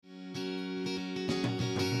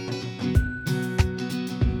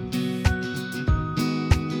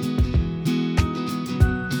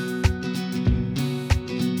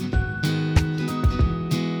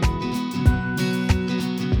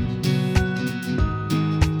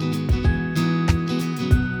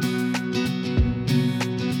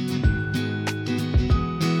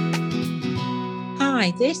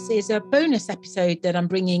This is a bonus episode that I'm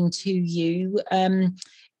bringing to you.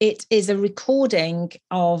 It is a recording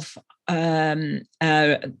of a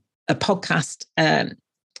podcast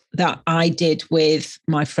that I did with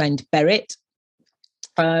my friend Berit.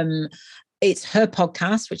 It's her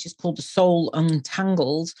podcast, which is called The Soul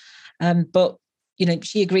Untangled. But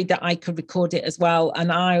she agreed that I could record it as well,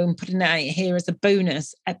 and I'm putting it out here as a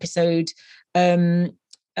bonus episode.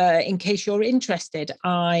 In case you're interested,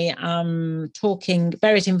 I am talking.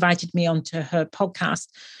 Berit invited me onto her podcast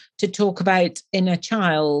to talk about inner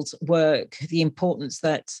child work, the importance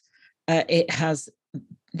that it has,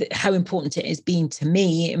 how important it has been to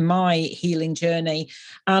me in my healing journey,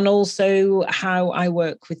 and also how I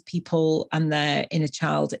work with people and their inner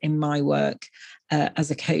child in my work as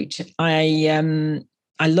a coach. I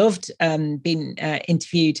loved being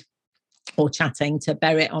interviewed or chatting to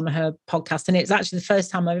Berit on her podcast. And it's actually the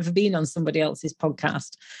first time I've ever been on somebody else's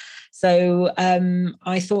podcast. So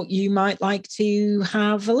I thought you might like to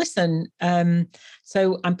have a listen.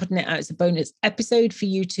 So I'm putting it out as a bonus episode for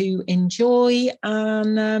you to enjoy.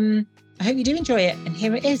 And I hope you do enjoy it. And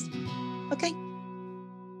here it is. Okay.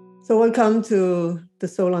 So welcome to The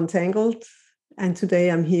Soul Untangled. And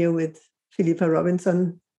today I'm here with Philippa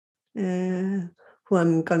Robinson, who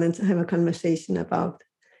I'm going to have a conversation about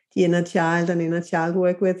the inner child and inner child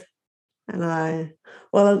work with. And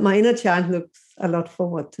my inner child looks a lot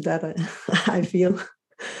forward to that, I feel.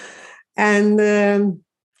 And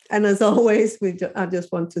as always, I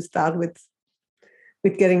just want to start with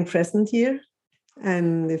getting present here.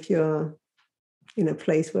 And if you're in a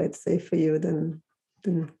place where it's safe for you, then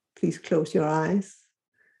please close your eyes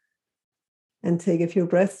and take a few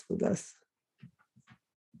breaths with us.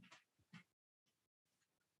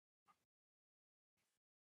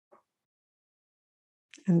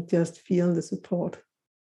 And just feel the support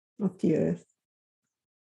of the earth.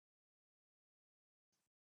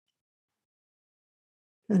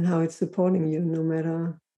 And how it's supporting you no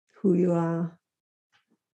matter who you are.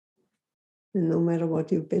 And no matter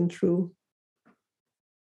what you've been through.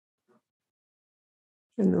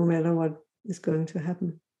 And no matter what is going to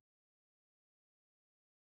happen.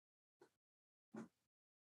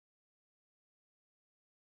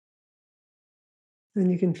 And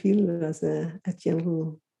you can feel it as a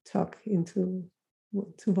gentle tug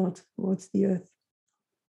towards the earth.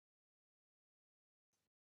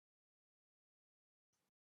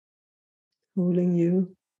 Holding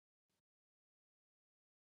you.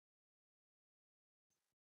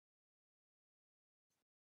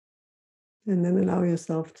 And then allow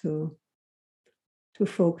yourself to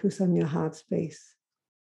focus on your heart space.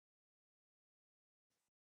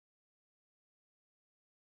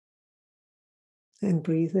 And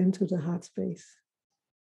breathe into the heart space.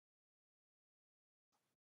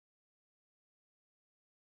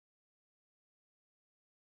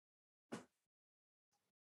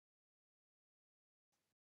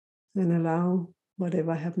 And allow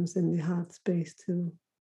whatever happens in the heart space to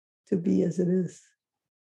be as it is.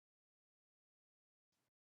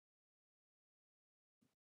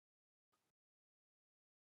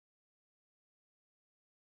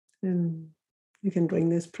 And you can bring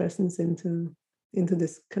this presence into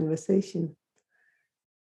this conversation.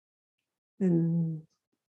 And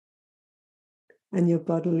your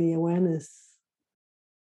bodily awareness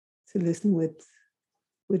to listen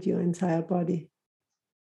with your entire body.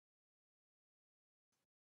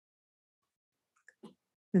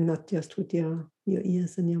 And not just with your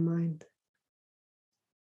ears and your mind.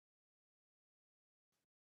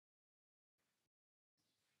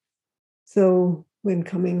 So when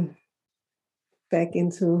coming back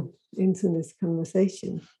into this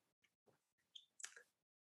conversation,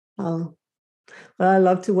 I'd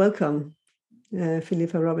love to welcome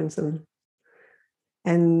Philippa Robinson.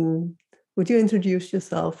 And would you introduce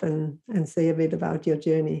yourself and say a bit about your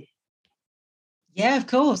journey? Yeah, of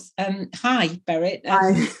course. Hi, Berit.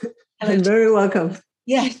 Hi. And very welcome.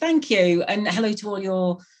 Yeah, thank you. And hello to all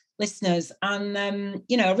your listeners. And,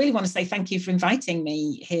 I really want to say thank you for inviting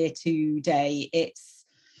me here today.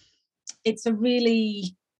 It's a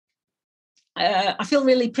really, I feel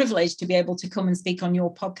really privileged to be able to come and speak on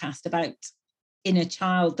your podcast about inner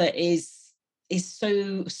child that is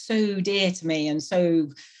so dear to me and so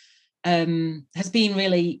has been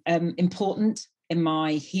really important in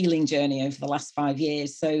my healing journey over the last 5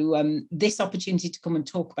 years. So this opportunity to come and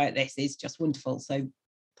talk about this is just wonderful. So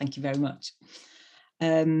thank you very much.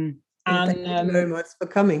 Thank you very much for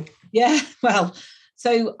coming. Yeah, well,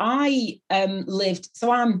 so I'm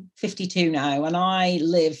 52 now, and I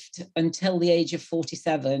lived until the age of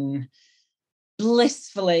 47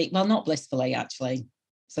 blissfully, well, not blissfully actually.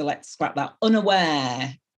 So let's scrap that,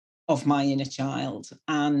 unaware of my inner child,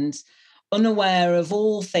 and unaware of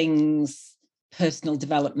all things personal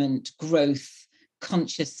development, growth,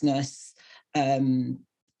 consciousness,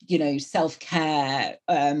 self-care,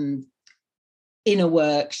 inner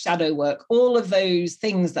work, shadow work, all of those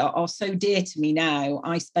things that are so dear to me now.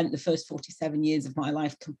 I spent the first 47 years of my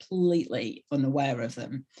life completely unaware of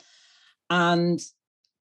them. And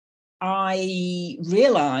I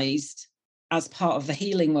realized, as part of the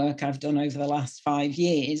healing work I've done over the last 5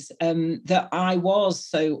 years, that I was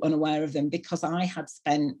so unaware of them because I had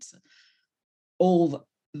spent all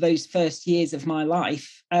those first years of my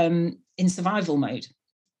life in survival mode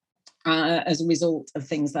as a result of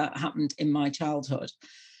things that happened in my childhood.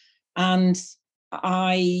 And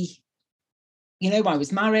I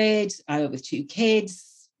was married, with 2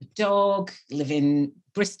 kids, a dog, live in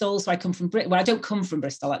Bristol. So I come from Britain. Well, I don't come from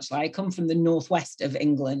Bristol, actually. I come from the northwest of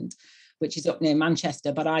England, which is up near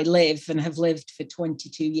Manchester. But I live and have lived for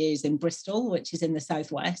 22 years in Bristol, which is in the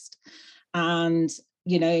southwest. And,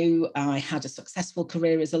 I had a successful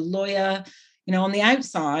career as a lawyer. On the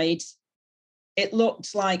outside, it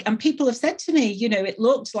looked like, and people have said to me, it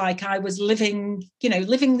looked like I was living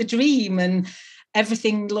the dream and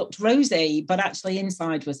everything looked rosy, but actually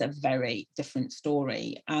inside was a very different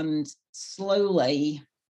story. And slowly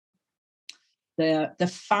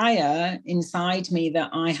the fire inside me that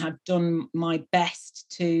I had done my best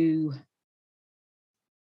to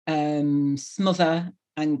smother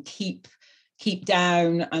and keep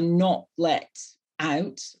down and not let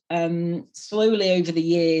out, slowly over the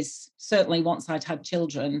years, certainly once I'd had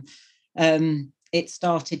children, it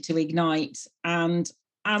started to ignite. And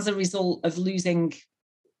as a result of losing,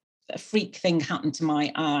 a freak thing happened to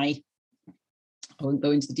my eye. I won't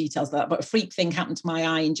go into the details of that, but a freak thing happened to my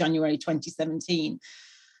eye in January 2017.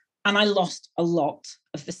 And I lost a lot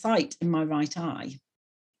of the sight in my right eye.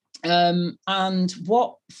 And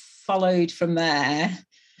what followed from there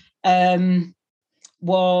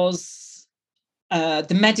was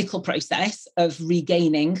the medical process of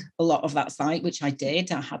regaining a lot of that sight, which I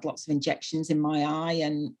did. I had lots of injections in my eye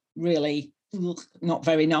and really not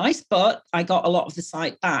very nice, but I got a lot of the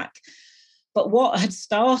sight back. But what had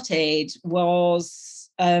started was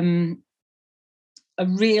a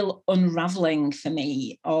real unraveling for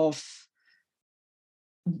me of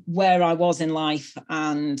where I was in life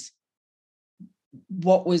and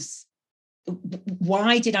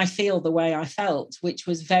why did I feel the way I felt, which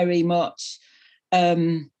was very much,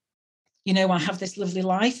 I have this lovely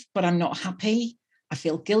life, but I'm not happy. I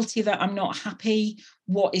feel guilty that I'm not happy.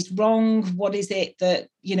 What is wrong? What is it that,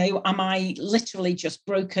 am I literally just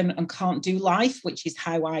broken and can't do life, which is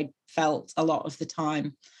how I felt a lot of the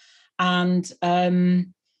time. And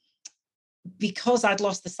because I'd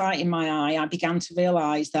lost the sight in my eye, I began to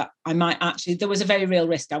realize that there was a very real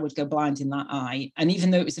risk I would go blind in that eye. And even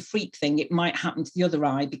though it was a freak thing, it might happen to the other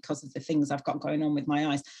eye because of the things I've got going on with my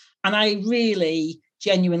eyes. And I really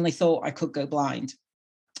genuinely thought I could go blind.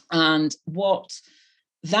 And what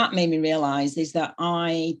that made me realize is that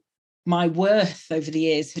my worth over the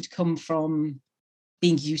years had come from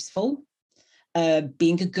being useful,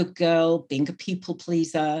 being a good girl, being a people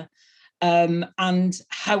pleaser. And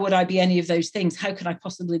how would I be any of those things? How could I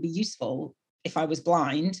possibly be useful if I was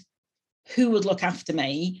blind? Who would look after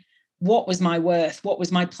me? What was my worth? What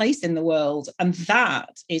was my place in the world? And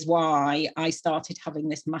that is why I started having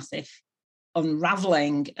this massive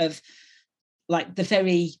unraveling of like the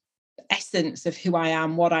very essence of who I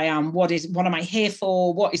am, what am I here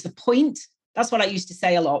for? What is the point? That's what I used to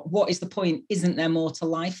say a lot. What is the point? Isn't there more to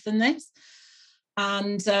life than this?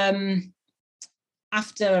 And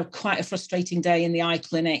after quite a frustrating day in the eye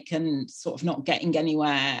clinic and sort of not getting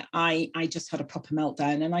anywhere, I just had a proper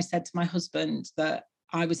meltdown. And I said to my husband that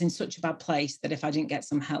I was in such a bad place that if I didn't get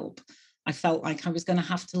some help, I felt like I was going to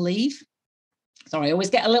have to leave. Sorry, I always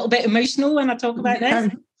get a little bit emotional when I talk about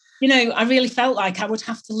this. I really felt like I would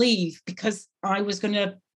have to leave because I was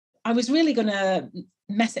really going to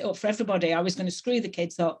mess it up for everybody. I was going to screw the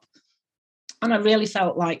kids up. And I really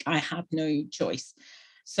felt like I had no choice.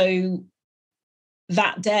 So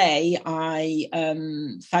that day, I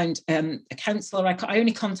found a counsellor. I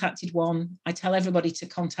only contacted one. I tell everybody to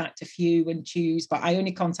contact a few and choose, but I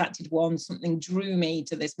only contacted one. Something drew me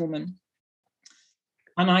to this woman.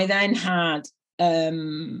 And I then had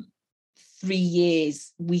 3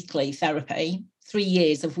 years weekly therapy, 3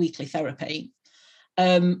 years of weekly therapy,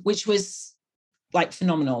 which was like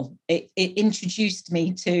phenomenal. It introduced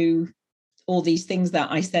me to all these things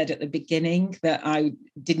that I said at the beginning that I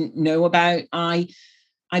didn't know about. I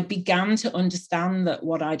began to understand that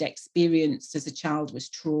what I'd experienced as a child was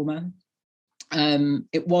trauma.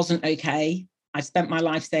 It wasn't okay. I spent my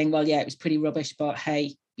life saying, well, yeah, it was pretty rubbish, but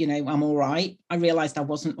hey, I'm all right. I realized I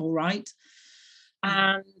wasn't all right.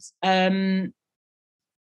 And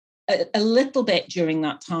a little bit during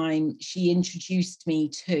that time, she introduced me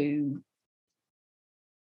to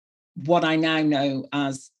what I now know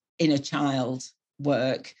as inner child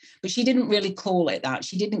work, but she didn't really call it that.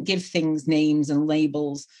 She didn't give things names and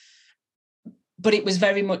labels, but it was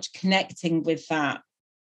very much connecting with that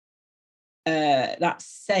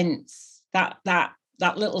sense, that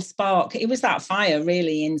little spark. It was that fire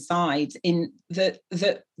really inside, in that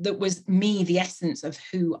was me, the essence of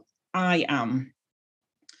who I am.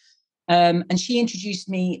 And she introduced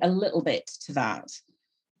me a little bit to that.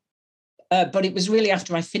 But it was really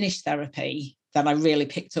after I finished therapy that I really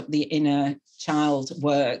picked up the inner child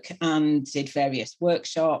work and did various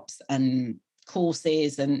workshops and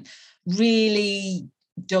courses and really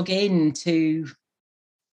dug into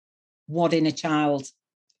what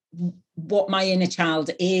my inner child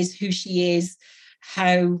is, who she is,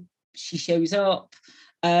 how she shows up,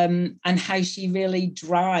 and how she really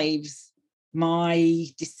drives my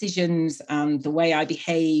decisions and the way I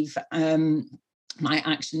behave, my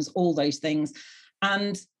actions, all those things.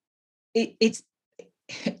 And it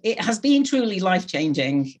has been truly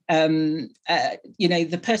life-changing.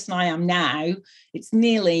 The person I am now, it's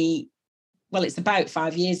about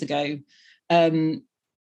 5 years ago. The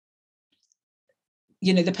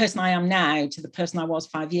person I am now to the person I was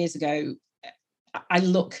 5 years ago, I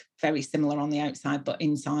look very similar on the outside, but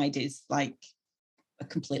inside is like a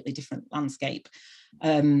completely different landscape.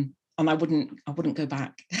 And I wouldn't go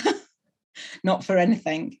back, not for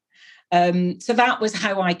anything. So that was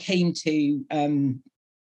how I came to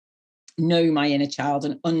know my inner child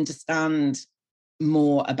and understand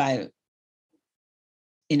more about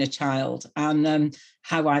inner child, and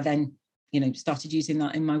how I then, started using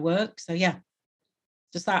that in my work. So yeah,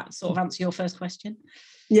 does that sort of answer your first question?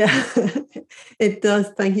 Yeah, it does.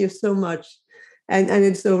 Thank you so much. And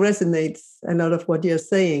it so resonates a lot of what you're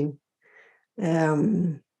saying.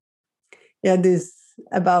 This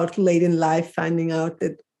about late in life finding out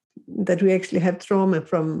that we actually have trauma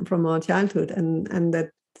from our childhood, and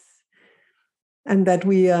that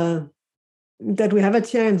we have a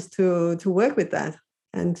chance to work with that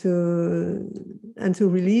and to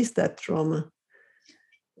release that trauma.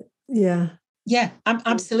 Yeah,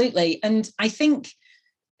 absolutely. And I think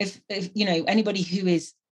if anybody who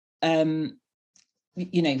is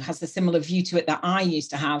has a similar view to it that I used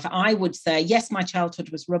to have, I would say, yes, my childhood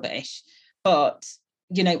was rubbish, but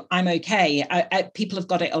I'm okay. People have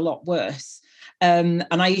got it a lot worse. And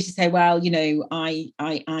I used to say, well, I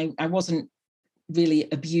wasn't really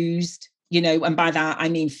abused, and by that I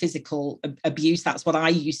mean physical abuse. That's what I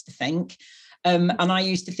used to think. And I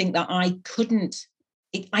used to think that I couldn't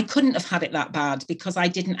have had it that bad because I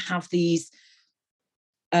didn't have these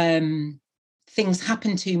things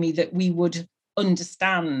happen to me that we would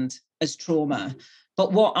understand as trauma.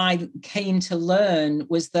 But what I came to learn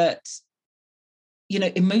was that,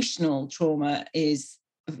 emotional trauma is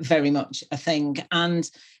very much a thing, and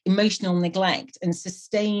emotional neglect and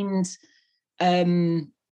sustained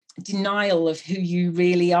denial of who you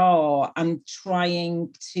really are, and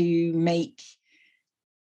trying to make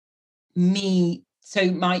me, so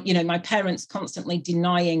my parents constantly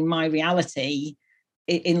denying my reality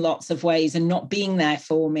in lots of ways and not being there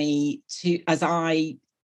for me as I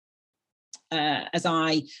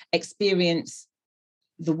experience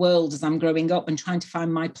the world as I'm growing up and trying to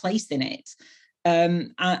find my place in it,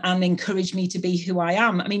 and encourage me to be who I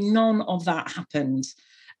am. I mean, none of that happened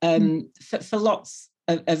for lots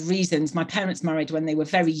of reasons. My parents married when they were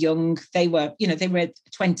very young. They were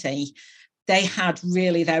 20. They had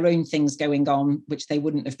really their own things going on, which they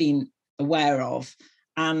wouldn't have been aware of.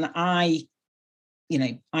 And I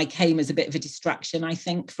came as a bit of a distraction, I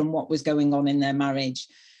think, from what was going on in their marriage,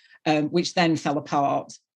 which then fell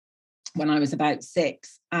apart when I was about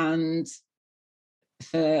 6. And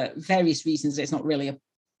for various reasons, it's not really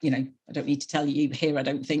I don't need to tell you here, I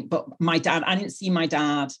don't think, but my dad, I didn't see my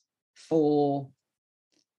dad for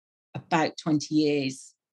about 20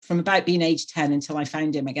 years, from about being age 10 until I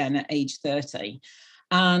found him again at age 30.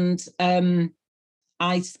 And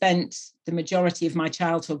I spent the majority of my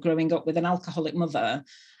childhood growing up with an alcoholic mother,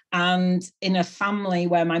 and in a family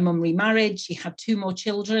where my mum remarried. She had 2 more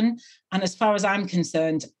children. And as far as I'm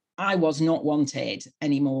concerned, I was not wanted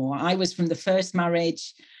anymore. I was from the first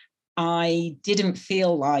marriage. I didn't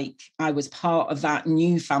feel like I was part of that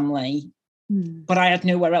new family, but I had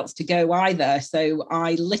nowhere else to go either. So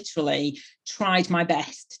I literally tried my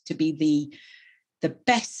best to be the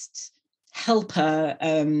best helper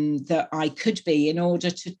that I could be in order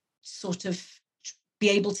to sort of be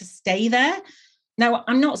able to stay there. Now,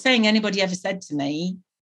 I'm not saying anybody ever said to me,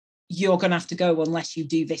 you're going to have to go unless you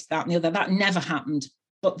do this, that, and the other. That never happened.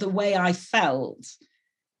 But the way I felt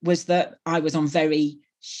was that I was on very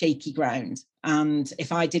shaky ground. And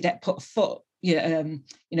if I did put a foot, I'm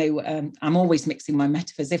always mixing my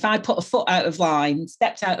metaphors. If I put a foot out of line,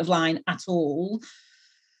 stepped out of line at all,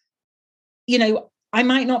 I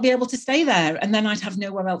might not be able to stay there, and then I'd have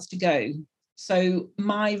nowhere else to go. So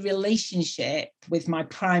my relationship with my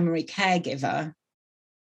primary caregiver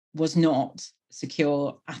was not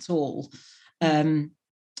secure at all. And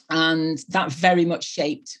that very much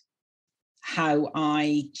shaped how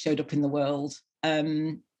I showed up in the world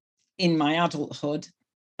in my adulthood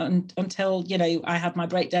until, I had my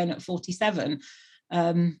breakdown at 47.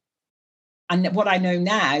 And what I know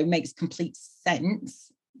now makes complete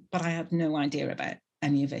sense, but I had no idea about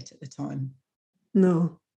any of it at the time.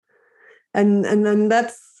 No. And then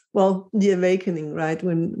that's, the awakening, right?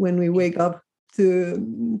 When we wake up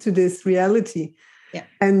to this reality. Yeah.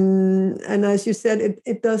 And as you said,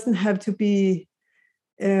 it doesn't have to be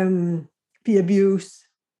abuse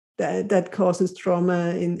that causes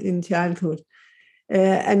trauma in childhood.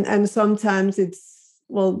 And sometimes it's,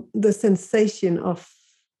 the sensation of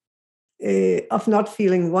not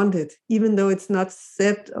feeling wanted, even though it's not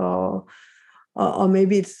said, or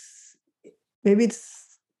maybe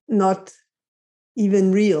it's not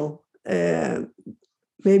even real.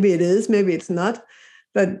 Maybe it is, maybe it's not,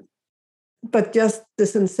 but just the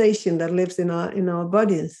sensation that lives in our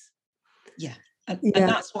bodies. Yeah. And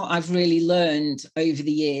that's what I've really learned over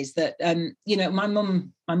the years, that my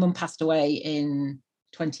mum passed away in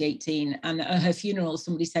 2018, and at her funeral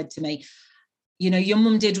somebody said to me, your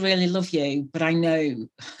mum did really love you, but I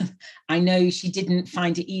know she didn't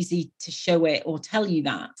find it easy to show it or tell you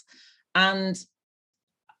that. And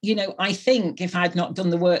I think if I'd not done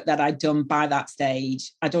the work that I'd done by that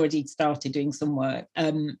stage, I'd already started doing some work.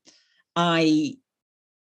 I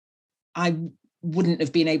wouldn't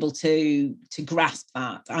have been able to grasp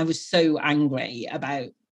that. I was so angry about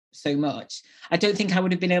so much. I don't think I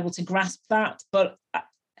would have been able to grasp that, but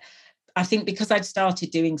I think because I'd started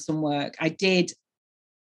doing some work, I did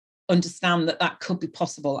understand that could be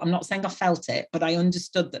possible. I'm not saying I felt it, but I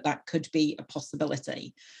understood that could be a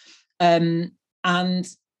possibility. And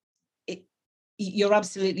you're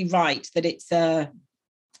absolutely right that it's a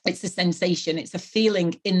sensation, it's a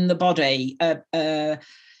feeling in the body that,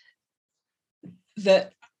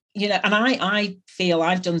 and I feel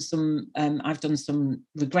I've done some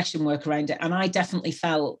regression work around it, and I definitely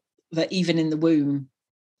felt that even in the womb,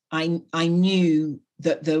 I knew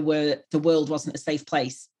that the world wasn't a safe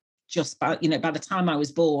place. Just by the time I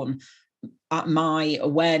was born, my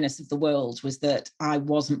awareness of the world was that I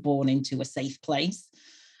wasn't born into a safe place.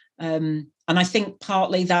 And I think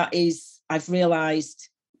partly that is, I've realized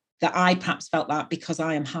that I perhaps felt that because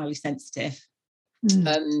I am highly sensitive. I'm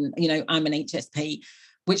an HSP,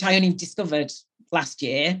 which I only discovered last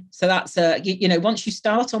year. So that's once you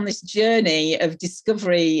start on this journey of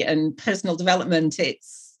discovery and personal development,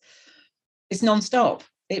 it's nonstop.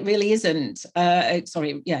 It really isn't. It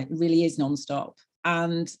really is nonstop.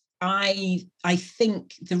 And I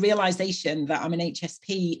think the realization that I'm an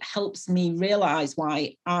HSP helps me realize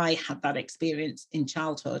why I had that experience in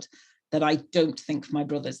childhood that I don't think my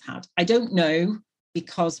brothers had. I don't know,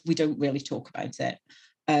 because we don't really talk about it.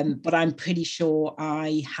 But I'm pretty sure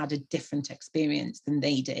I had a different experience than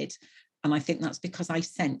they did. And I think that's because I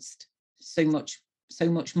sensed so much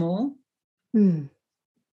more.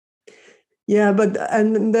 Yeah,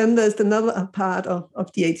 and then there's another part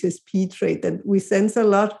of the HSP trait that we sense a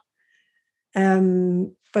lot.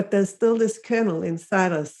 But there's still this kernel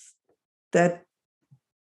inside us that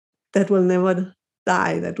will never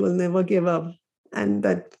die, that will never give up, and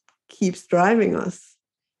that keeps driving us.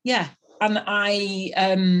 Yeah. And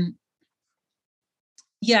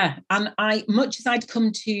much as I'd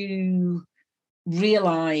come to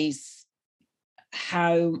realize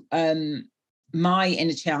how my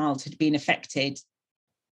inner child had been affected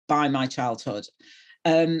by my childhood,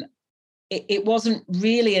 it wasn't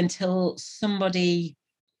really until somebody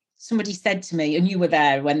said to me, and you were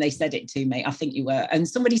there when they said it to me, I think you were, and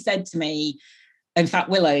somebody said to me, in fact,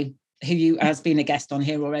 Willow, who has been a guest on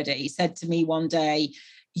here already, said to me one day,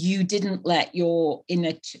 you didn't let your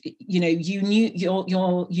inner, you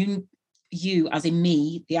knew you as in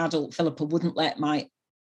me, the adult Philippa, wouldn't let my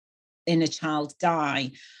inner child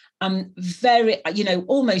die. Very,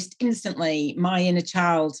 almost instantly, my inner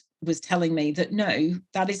child was telling me that, no,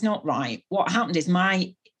 that is not right. What happened is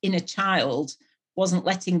my inner child wasn't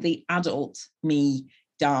letting the adult me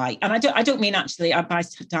die. And I don't mean actually, by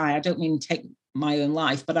die, I don't mean take my own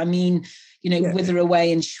life, but I mean, wither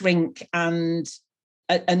away and shrink and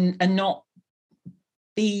not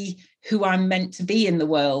be who I'm meant to be in the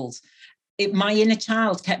world. My inner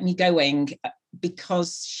child kept me going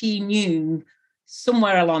because she knew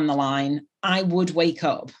somewhere along the line I would wake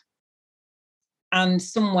up, and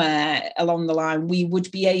somewhere along the line we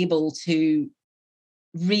would be able to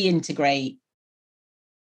reintegrate,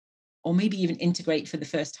 or maybe even integrate for the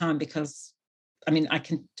first time, because I mean, I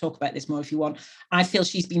can talk about this more if you want. I feel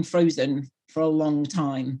she's been frozen for a long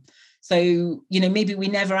time. So, you know, maybe we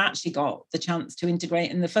never actually got the chance to integrate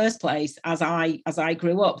in the first place as I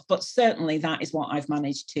grew up, but certainly that is what I've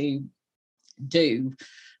managed to do.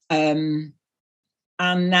 And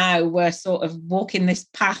now we're sort of walking this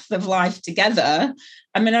path of life together.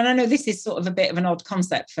 I mean, and I know this is sort of a bit of an odd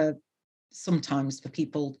concept for sometimes for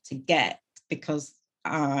people to get, because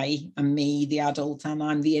I am me, the adult, and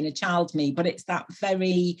I'm the inner child me, but it's that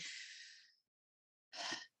very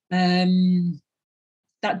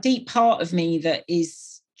that deep part of me that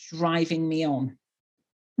is driving me on.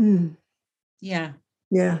 Yeah.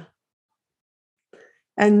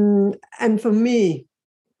 And for me,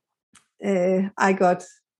 I got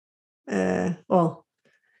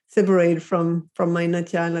separated from my inner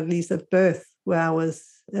child, at least at birth, where I was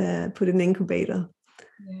put in an incubator.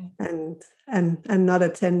 And not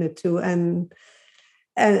attended to, and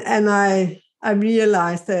I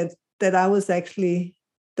realized that I was actually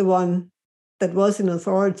the one that was in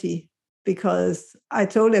authority, because I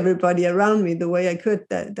told everybody around me the way I could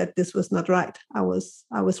that this was not right. I was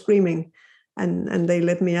screaming, and they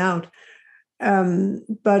let me out.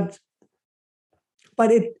 But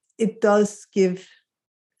it does give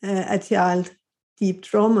a child deep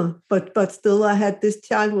trauma. But still, I had this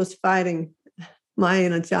child was fighting. My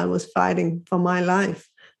inner child was fighting for my life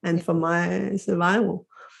and for my survival,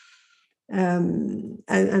 and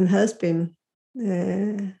has been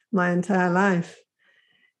my entire life.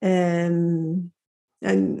 And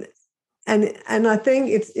I think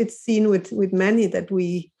it's seen with many that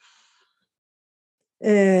we,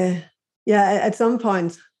 at some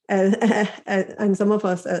point, and some of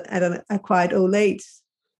us at a quite old age,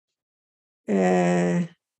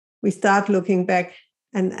 we start looking back.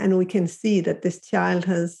 And we can see that this child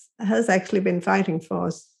has actually been fighting for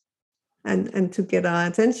us and to get our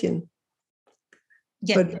attention.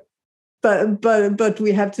 Yeah. But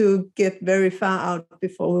we have to get very far out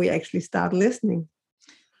before we actually start listening.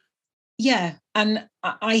 Yeah, and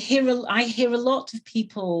I hear a lot of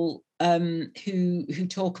people who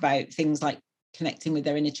talk about things like connecting with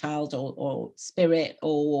their inner child or spirit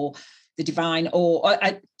or the divine, or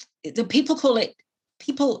the people call it.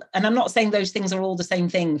 People, and I'm not saying those things are all the same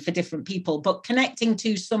thing for different people, but connecting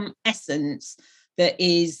to some essence that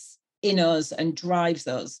is in us and drives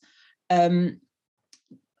us. And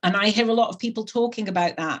I hear a lot of people talking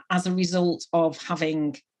about that as a result of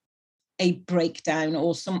having a breakdown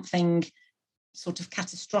or something sort of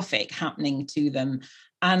catastrophic happening to them.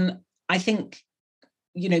 And I think,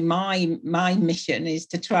 you know, my mission is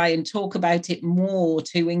to try and talk about it more,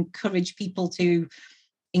 to encourage people to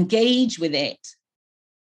engage with it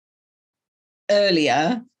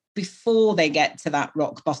earlier, before they get to that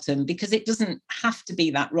rock bottom, because it doesn't have to be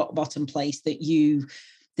that rock bottom place that you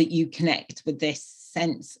connect with this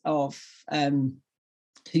sense of who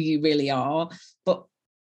you really are. But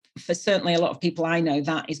for certainly a lot of people I know,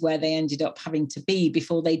 that is where they ended up having to be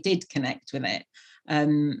before they did connect with it.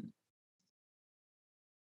 So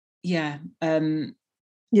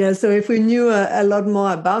if we knew a lot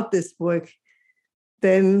more about this work,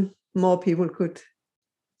 then more people could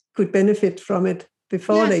benefit from it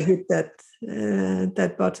before they hit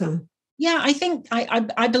that bottom. Yeah, I think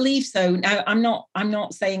I believe so. Now, I'm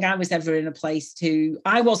not saying I was ever in a place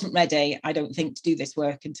I wasn't ready, I don't think, to do this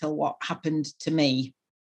work until what happened to me.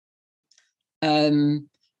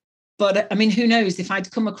 But I mean, who knows, if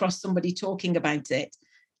I'd come across somebody talking about it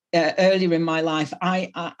earlier in my life,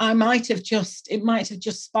 I might have just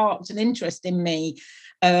sparked an interest in me.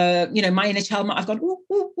 You know, my inner child might have gone,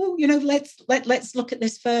 ooh, you know, let's look at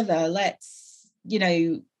this further. Let's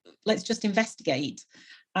just investigate.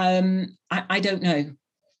 I don't know,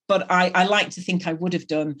 but I like to think I would have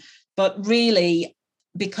done. But really,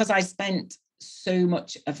 because I spent so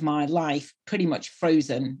much of my life pretty much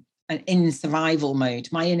frozen and in survival mode,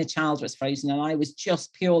 my inner child was frozen and I was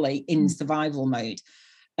just purely in survival mode.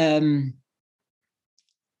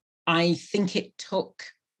 I think it took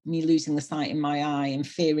me losing the sight in my eye and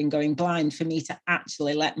fearing going blind for me to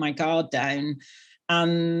actually let my guard down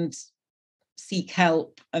and seek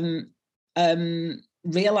help and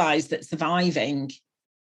realize that surviving,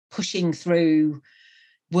 pushing through,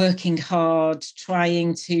 working hard,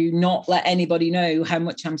 trying to not let anybody know how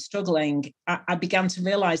much I'm struggling, I began to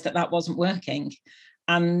realize that wasn't working.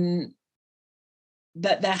 And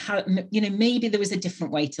that maybe there was a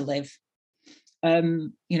different way to live.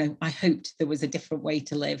 I hoped there was a different way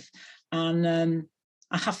to live, and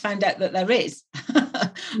I have found out that there is,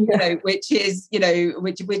 which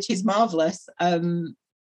is marvelous.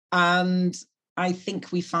 And I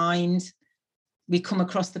think we come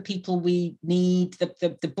across the people we need,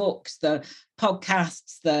 the books, the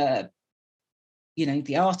podcasts, the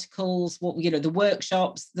articles, the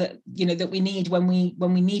workshops that we need when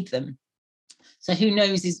we need them. So who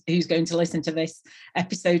knows who's going to listen to this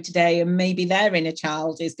episode today, and maybe their inner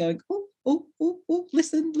child is going, oh,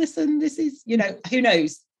 listen, this is, who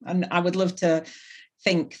knows? And I would love to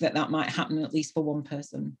think that might happen at least for one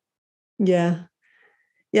person. Yeah.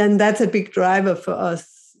 And that's a big driver for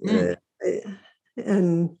us.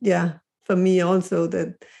 And for me also,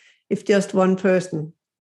 that if just one person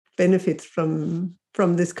benefits from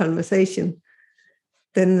this conversation,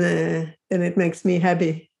 then it makes me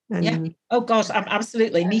happy. And yeah. Oh gosh,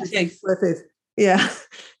 absolutely. Me too. Worth it. Yeah.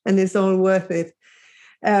 And it's all worth it.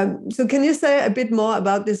 So can you say a bit more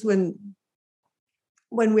about this when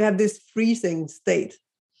we have this freezing state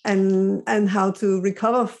and how to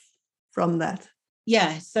recover from that?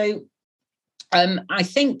 Yeah. So I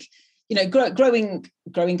think, growing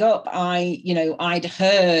up, I'd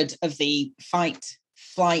heard of the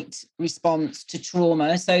fight-flight response to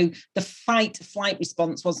trauma. So the fight-flight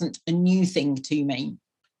response wasn't a new thing to me.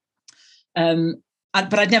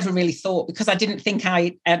 But I'd never really thought, because I didn't think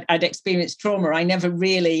I'd experienced trauma, I never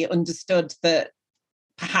really understood that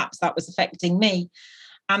perhaps that was affecting me.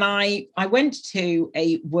 And I went to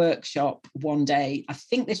a workshop one day. I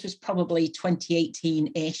think this was probably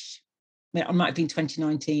 2018-ish. It might have been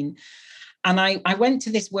 2019. And I went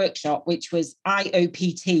to this workshop, which was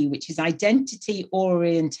IOPT, which is Identity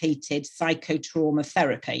Orientated Psychotrauma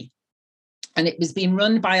Therapy. And it was being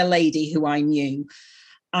run by a lady who I knew.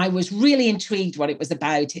 I was really intrigued what it was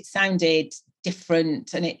about. It sounded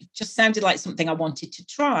different, and it just sounded like something I wanted to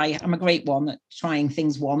try. I'm a great one at trying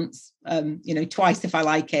things once, twice if I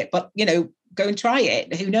like it, but, go and try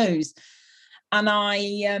it. Who knows? And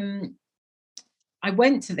I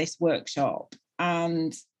went to this workshop,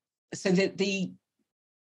 and so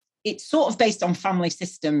it's sort of based on family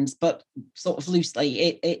systems, but sort of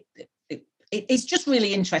loosely. It's just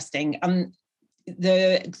really interesting. And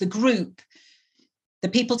the group, the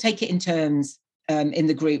people take it in turns in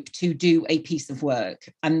the group to do a piece of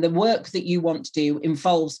work. And the work that you want to do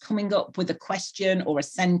involves coming up with a question or a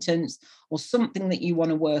sentence or something that you want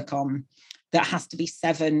to work on that has to be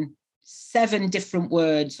seven different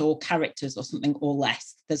words or characters or something, or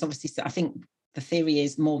less. There's obviously, I think the theory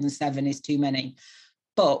is more than 7 is too many.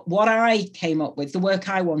 But what I came up with, the work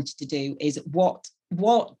I wanted to do, is what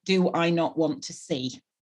do I not want to see?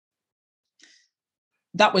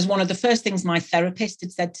 That was one of the first things my therapist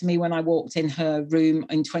had said to me when I walked in her room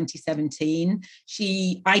in 2017.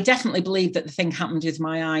 I definitely believe that the thing happened with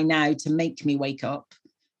my eye now to make me wake up.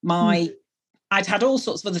 I'd had all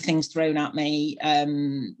sorts of other things thrown at me,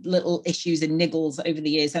 little issues and niggles over the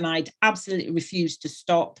years, and I'd absolutely refused to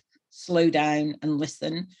stop, slow down and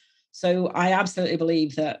listen. So I absolutely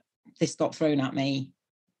believe that this got thrown at me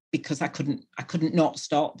because I couldn't not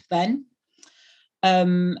stop then.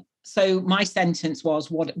 So my sentence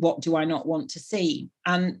was, what do I not want to see?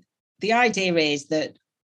 And the idea is that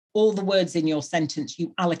all the words in your sentence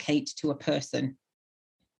you allocate to a person.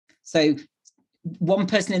 So one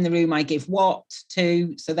person in the room I give what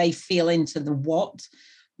to, so they feel into the what.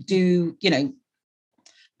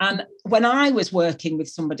 And when I was working with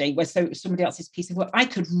somebody, somebody else's piece of work, I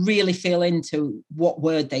could really feel into what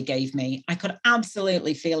word they gave me. I could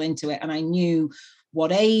absolutely feel into it. And I knew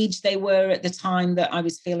what age they were at the time that I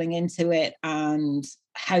was feeling into it and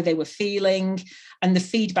how they were feeling. And the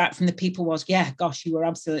feedback from the people was, yeah, gosh, you were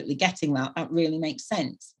absolutely getting that. That really makes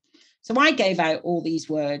sense. So I gave out all these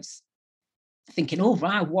words thinking, oh,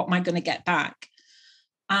 wow, what am I going to get back?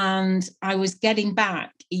 And I was getting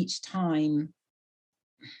back each time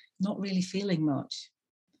not really feeling much.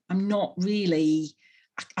 I'm really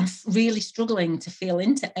struggling to feel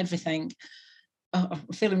into everything. I'm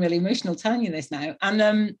feeling really emotional telling you this now.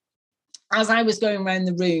 And as I was going around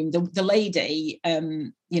the room, the lady,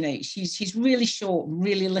 she's really short,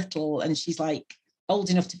 really little, and she's like old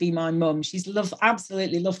enough to be my mum. She's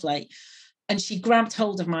absolutely lovely. And she grabbed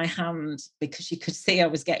hold of my hand because she could see I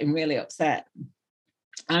was getting really upset.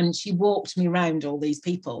 And she walked me around all these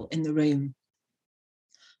people in the room.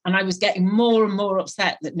 And I was getting more and more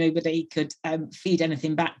upset that nobody could feed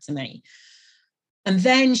anything back to me. And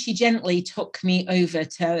then she gently took me over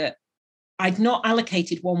to, I'd not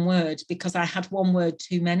allocated one word because I had one word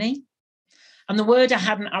too many. And the word I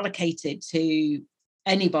hadn't allocated to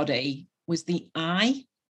anybody was the I.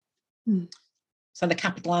 Mm. So the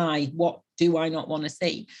capital I, what do I not want to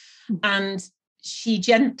see? And she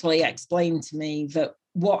gently explained to me that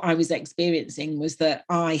what I was experiencing was that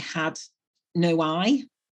I had no I,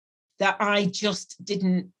 that I just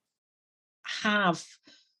didn't have,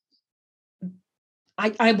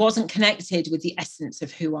 I wasn't connected with the essence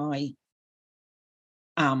of who I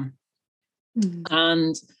am.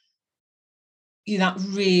 And that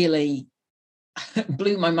really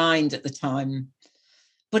blew my mind at the time.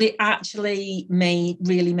 But it actually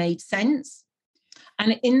really made sense.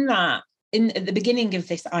 And at the beginning of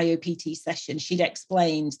this IOPT session, she'd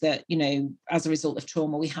explained that, as a result of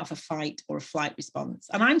trauma, we have a fight or a flight response.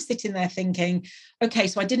 And I'm sitting there thinking, okay,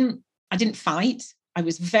 so I didn't fight. I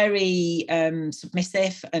was very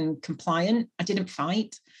submissive and compliant. I didn't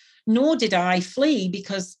fight, nor did I flee,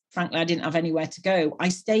 because frankly, I didn't have anywhere to go. I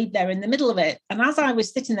stayed there in the middle of it. And as I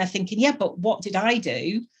was sitting there thinking, yeah, but what did I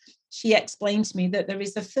do? She explained to me that there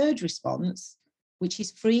is a third response, which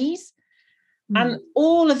is freeze. And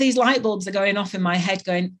all of these light bulbs are going off in my head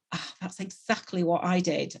going, that's exactly what I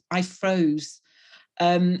did. I froze.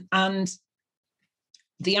 And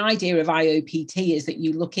the idea of IOPT is that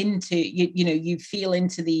you look into, you feel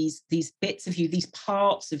into these bits of you, these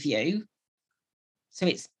parts of you. So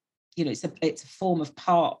it's, it's a form of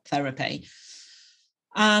part therapy.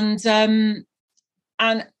 And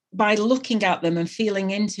by looking at them and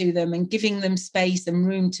feeling into them and giving them space and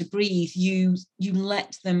room to breathe, you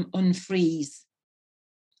let them unfreeze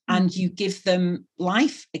and you give them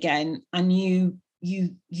life again. And you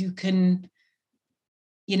can,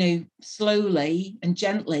 slowly and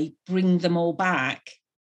gently bring them all back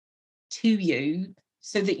to you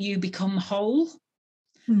so that you become whole.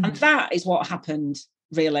 And that is what happened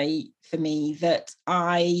really for me, that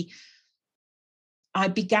I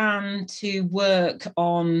began to work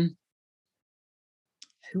on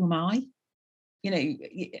who am I?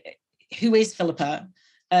 Who is Philippa?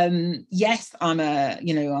 Yes, I'm a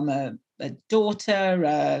daughter,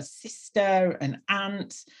 a sister, an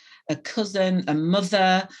aunt, a cousin, a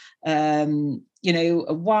mother, a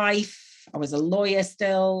wife. I was a lawyer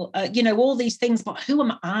still, all these things. But who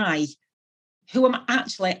am I? Who am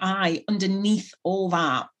actually I underneath all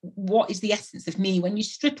that? What is the essence of me? When you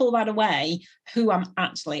strip all that away, who am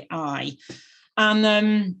actually I?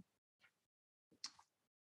 And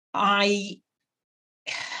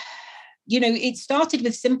it started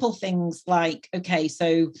with simple things like, okay,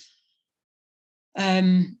 so,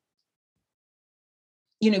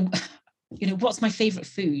 what's my favorite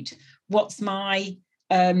food? What do I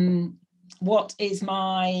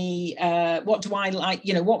like?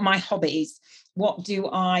 What my hobbies? What do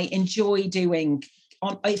I enjoy doing?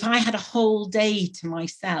 If I had a whole day to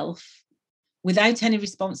myself without any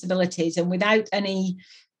responsibilities and without any,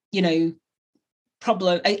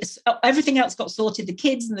 problem, everything else got sorted, the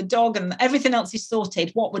kids and the dog and everything else is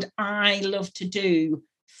sorted, what would I love to do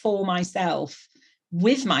for myself,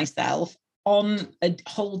 with myself, on a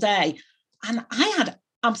whole day? And I had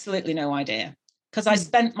absolutely no idea, because I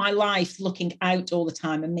spent my life looking out all the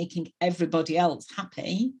time and making everybody else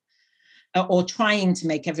happy, or trying to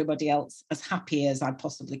make everybody else as happy as I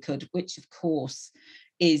possibly could, which of course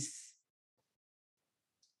is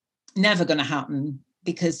never going to happen,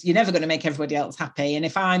 because you're never going to make everybody else happy. And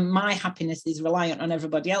if my happiness is reliant on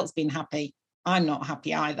everybody else being happy, I'm not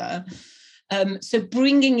happy either. So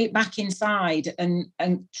bringing it back inside and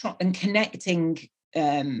connecting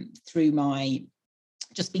through my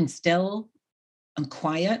just being still and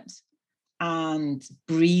quiet and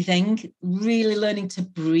breathing, really learning to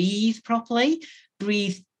breathe properly,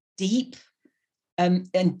 breathe deep, and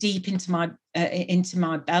deep into my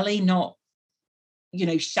belly, not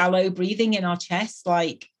shallow breathing in our chest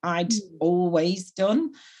like I'd always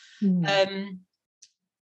done.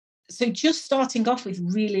 So just starting off with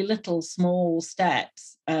really little small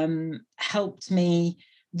steps helped me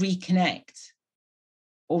reconnect,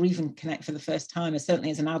 or even connect for the first time, or certainly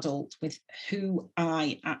as an adult, with who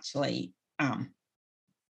I actually am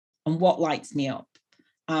and what lights me up.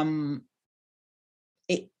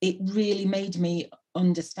 It really made me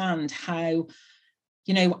understand how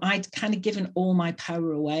I'd kind of given all my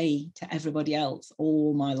power away to everybody else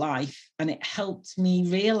all my life. And it helped me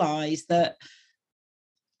realize that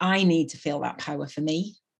I need to feel that power for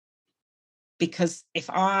me. Because if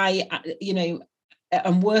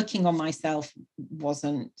and working on myself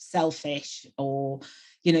wasn't selfish, or,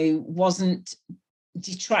 wasn't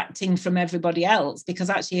detracting from everybody else, because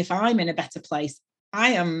actually if I'm in a better place,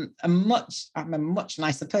 I'm a much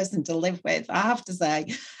nicer person to live with, I have to say.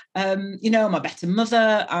 I'm a better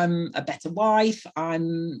mother, I'm a better wife,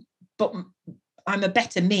 but I'm a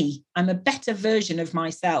better me. I'm a better version of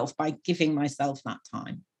myself by giving myself that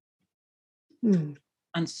time.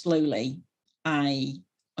 And slowly I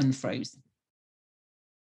unfroze.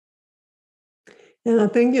 And I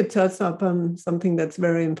think you touched upon something that's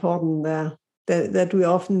very important there, that we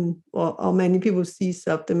often, or many people see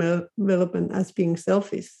self-development as being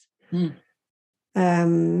selfish.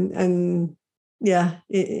 And yeah,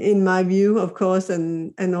 in my view, of course,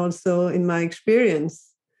 and also in my experience,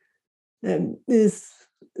 is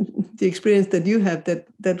the experience that you have,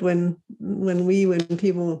 that when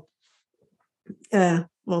people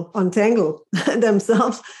untangle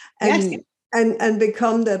themselves and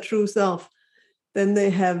become their true self, then they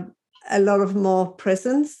have a lot of more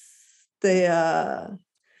presence. They are,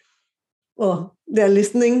 they're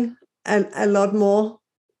listening a lot more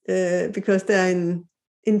because they're in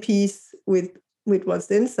peace with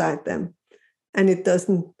what's inside them, and it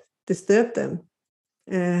doesn't disturb them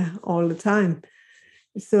all the time.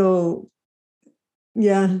 So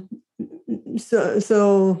yeah,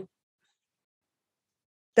 so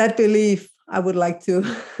that belief I would like to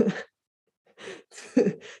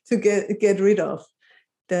to get rid of,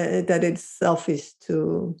 that it's selfish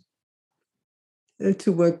to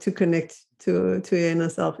work to connect to your inner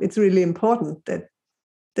self. It's really important that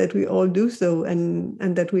we all do so,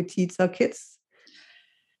 and that we teach our kids.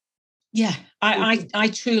 Yeah,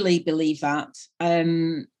 I truly believe that.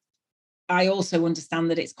 I also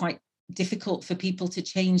understand that it's quite difficult for people to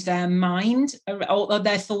change their mind or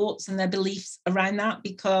their thoughts and their beliefs around that,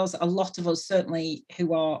 because a lot of us, certainly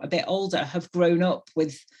who are a bit older, have grown up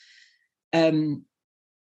with the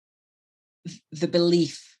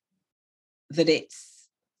belief that it's,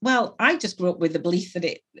 well, I just grew up with the belief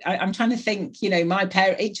that I'm trying to think, my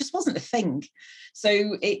parent, it just wasn't a thing.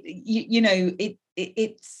 So it's,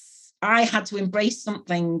 I had to embrace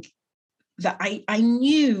something that I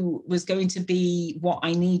knew was going to be what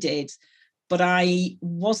I needed, but I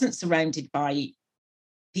wasn't surrounded by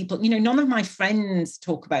people. None of my friends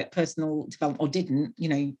talk about personal development, or didn't.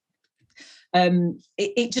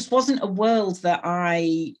 It just wasn't a world that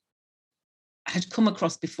I had come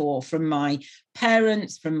across before, from my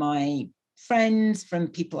parents, from my friends, from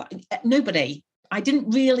people. Nobody. I didn't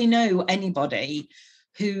really know anybody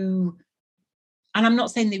who. And I'm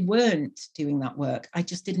not saying they weren't doing that work. I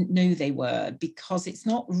just didn't know they were, because it's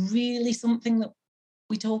not really something that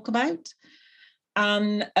we talk about.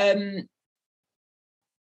 And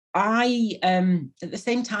I, at the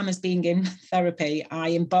same time as being in therapy, I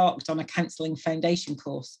embarked on a counselling foundation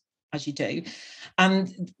course, as you do.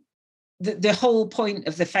 And the whole point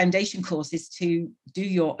of the foundation course is to do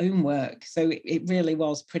your own work. So it really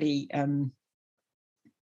was pretty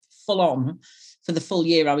full on for the full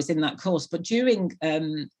year I was in that course. But during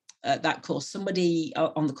that course, somebody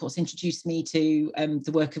on the course introduced me to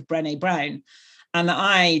the work of Brené Brown. And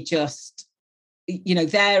I just,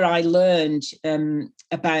 there I learned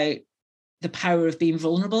about the power of being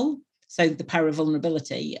vulnerable. So the power of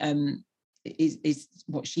vulnerability is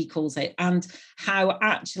what she calls it. And how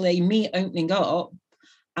actually me opening up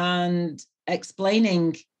and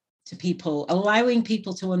explaining to people, allowing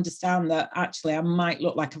people to understand that actually I might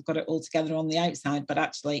look like I've got it all together on the outside, but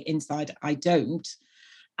actually inside I don't.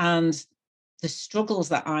 And the struggles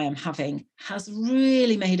that I am having has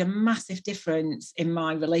really made a massive difference in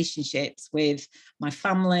my relationships with my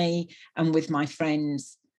family and with my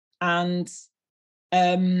friends. And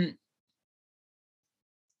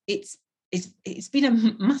it's been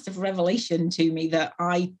a massive revelation to me that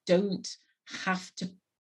I don't have to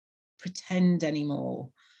pretend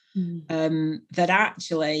anymore. That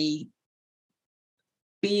actually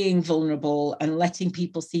being vulnerable and letting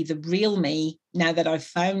people see the real me, now that I've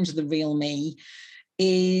found the real me,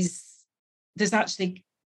 there's actually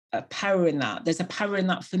a power in that. There's a power in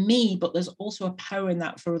that for me, but there's also a power in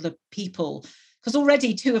that for other people. Because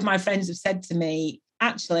already 2 of my friends have said to me,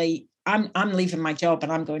 actually, I'm leaving my job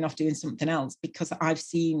and I'm going off doing something else, because I've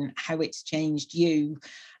seen how it's changed you.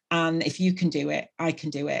 And if you can do it, I can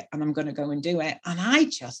do it, and I'm going to go and do it. And I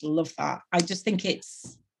just love that. I just think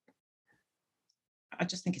it's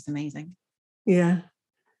amazing. Yeah.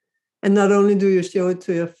 And not only do you show it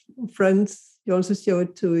to your friends, you also show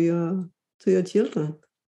it to your children.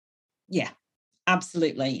 Yeah,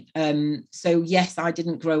 absolutely. So yes, I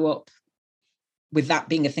didn't grow up with that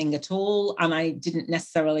being a thing at all. And I didn't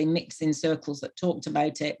necessarily mix in circles that talked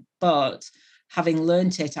about it, but having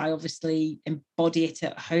learnt it, I obviously embody it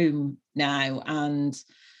at home now. And,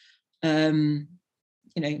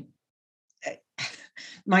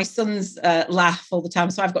 my sons laugh all the time.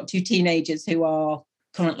 So I've got 2 teenagers who are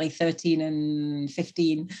currently 13 and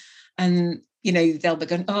 15. And they'll be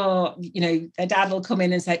going, oh, their dad will come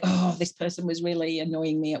in and say, oh, this person was really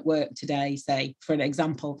annoying me at work today, say, for an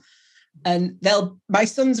example. And my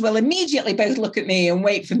sons will immediately both look at me and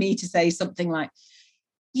wait for me to say something like,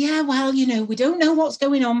 yeah, well, we don't know what's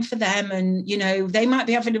going on for them. And, they might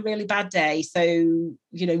be having a really bad day. So,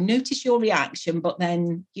 notice your reaction, but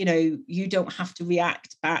then, you don't have to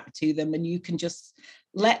react back to them, and you can just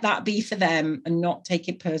let that be for them and not take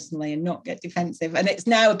it personally and not get defensive. And it's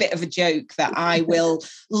now a bit of a joke that I will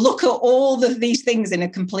look at all of these things in a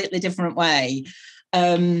completely different way.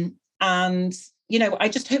 And, I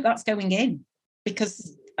just hope that's going in,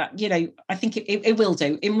 because I think it will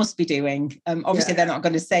do. It must be doing. Obviously, they're not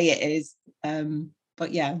going to say it is,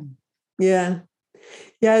 but yeah. Yeah,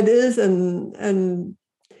 it is, and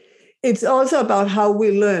it's also about how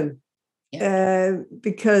we learn,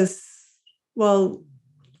 because, well,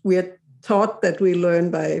 we are taught that we learn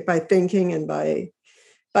by thinking and by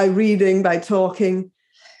reading, by talking,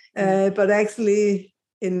 but actually,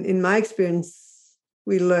 in my experience,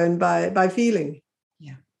 we learn by feeling.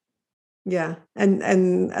 Yeah,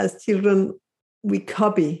 and as children, we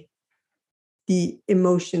copy the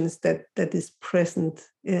emotions that is present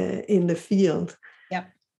in the field.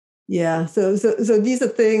 Yeah. So these are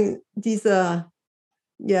things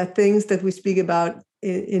that we speak about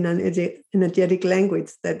in an energetic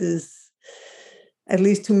language that is, at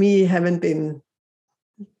least to me, haven't been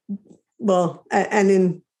well,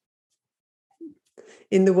 and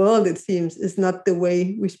in the world, it seems, is not the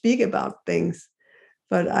way we speak about things.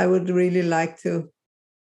 But I would really like to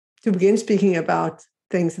begin speaking about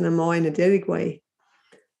things in a more energetic way,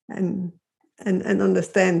 and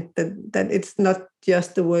understand that it's not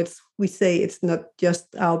just the words we say, it's not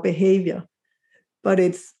just our behavior, but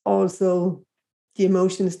it's also the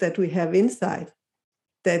emotions that we have inside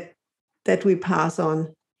that we pass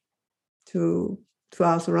on to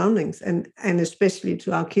our surroundings, and especially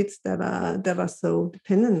to our kids that are so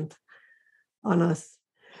dependent on us.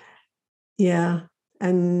 Yeah.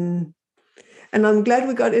 And I'm glad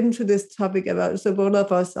we got into this topic so both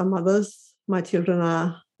of us are mothers. My children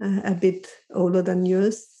are a bit older than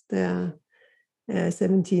yours. They're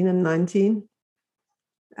 17 and 19.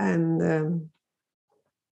 And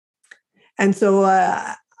so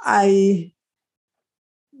I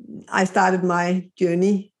started my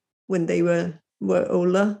journey when they were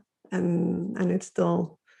older, and it's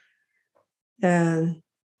still, I'm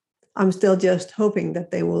still just hoping that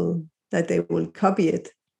they will copy it.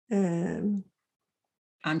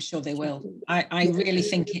 I'm sure they will. I really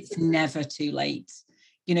think it's never too late.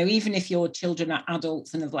 Even if your children are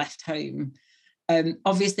adults and have left home,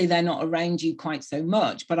 obviously they're not around you quite so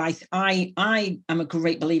much. But I am a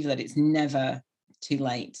great believer that it's never too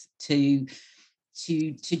late to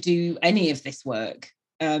do any of this work,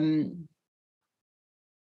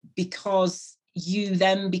 because you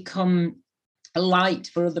then become a light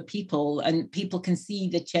for other people, and people can see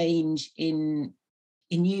the change in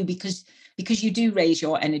you because you do raise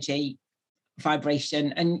your energy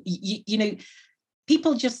vibration. And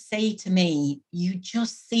people just say to me, you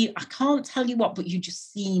just see, I can't tell you what, but you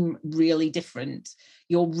just seem really different.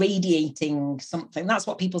 You're radiating something. That's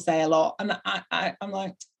what people say a lot. And I'm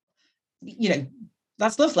like,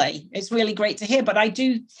 that's lovely. It's really great to hear. But I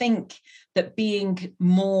do think that being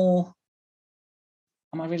more,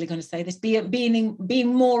 am I really going to say this? Being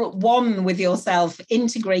more at one with yourself,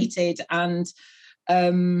 integrated and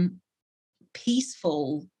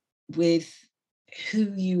peaceful with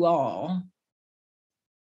who you are,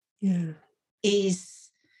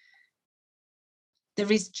 there's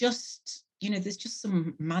just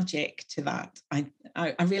some magic to that.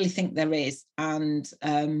 I really think there is, and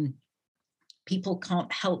people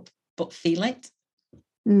can't help but feel it.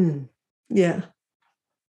 Yeah.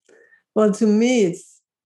 Well, to me, it's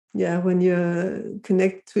when you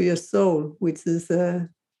connect to your soul, which is a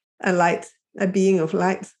light, a being of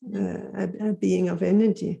light, a being of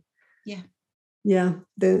energy. Yeah.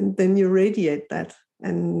 Then you radiate that,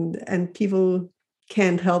 and people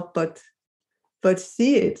can't help but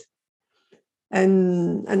see it.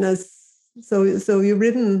 And so you've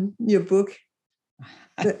written your book,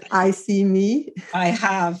 I See Me. I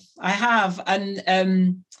have,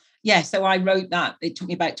 and so I wrote that. It took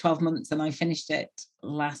me about 12 months, and I finished it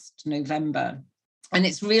last November. And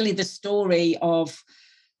it's really the story of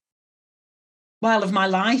my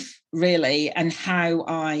life, really, and how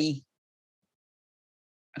I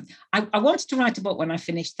wanted to write a book when I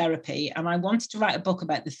finished therapy, and I wanted to write a book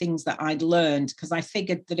about the things that I'd learned, because I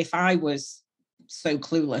figured that if I was so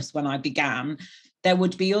clueless when I began, there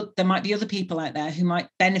might be other people out there who might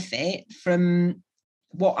benefit from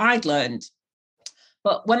what I'd learned.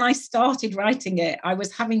 But when I started writing it, I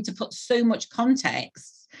was having to put so much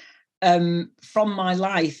context from my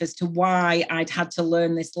life as to why I'd had to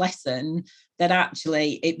learn this lesson, that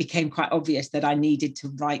actually it became quite obvious that I needed to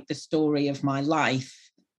write the story of my life,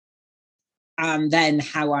 and then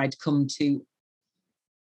how I'd come to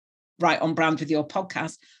Right on Brand with your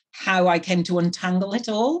podcast, how I came to untangle it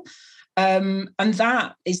all. And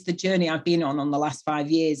that is the journey I've been on the last 5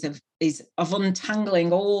 years of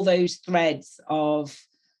untangling all those threads of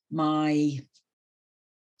my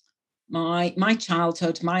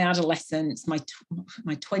childhood, my adolescence, my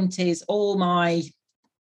 20s, all my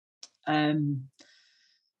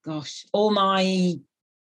all my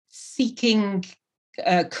seeking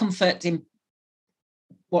comfort in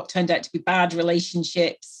what turned out to be bad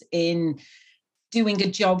relationships, in doing a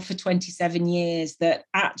job for 27 years that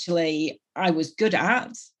actually I was good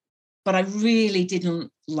at, but I really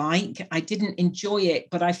didn't like. I didn't enjoy it,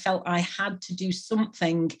 but I felt I had to do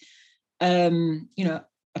something,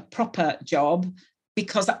 a proper job,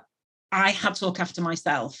 because I had to look after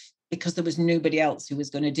myself, because there was nobody else who was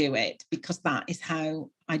going to do it, because that is how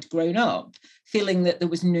I'd grown up, feeling that there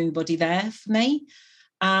was nobody there for me.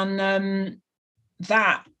 And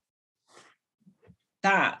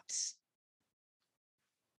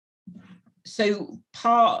so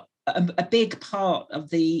a big part of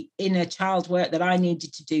the inner child work that I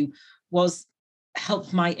needed to do was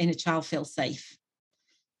help my inner child feel safe,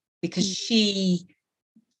 because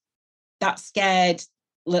that scared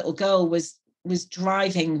little girl was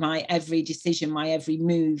driving my every decision, my every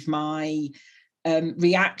move, my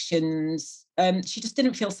reactions. She just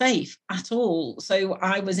didn't feel safe at all. So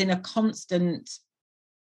I was in a constant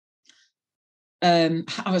I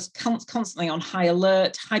was constantly on high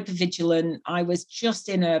alert, hyper vigilant. I was just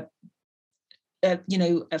in a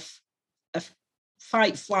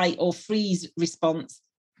fight, flight, or freeze response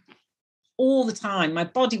all the time. My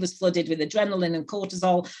body was flooded with adrenaline and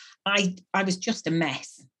cortisol. I was just a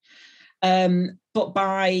mess. But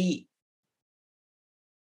by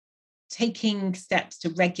taking steps to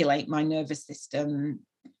regulate my nervous system,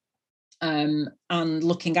 and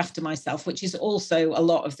looking after myself, which is also a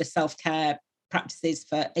lot of the self-care practices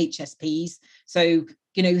for HSPs. So,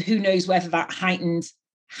 who knows whether that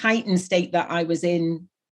heightened state that I was in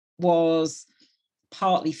was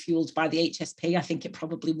partly fueled by the HSP. I think it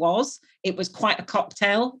probably was. It was quite a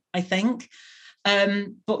cocktail, I think.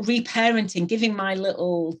 But reparenting, giving my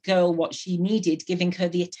little girl what she needed, giving her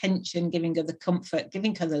the attention, giving her the comfort,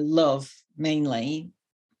 giving her the love, mainly,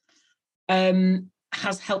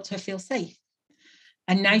 has helped her feel safe.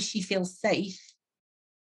 And now she feels safe.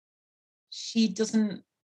 She doesn't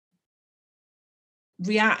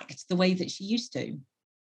react the way that she used to.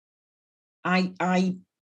 I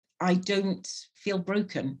don't feel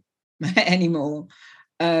broken anymore.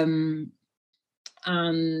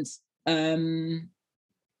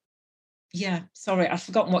 Yeah, sorry, I've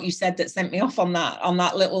forgotten what you said that sent me off on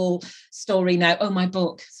that little story now. Oh, my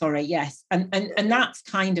book. Sorry, yes. And that's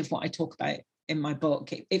kind of what I talk about in my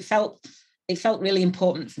book. It felt really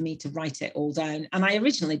important for me to write it all down. And I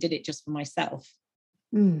originally did it just for myself.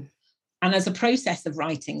 And as a process of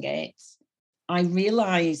writing it, I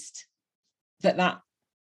realized that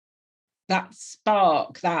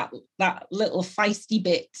spark, that little feisty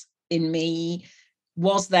bit in me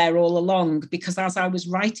was there all along, because as I was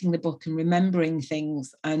writing the book and remembering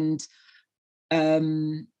things, and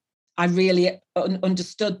I really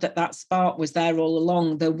understood that spark was there all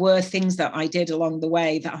along. There were things that I did along the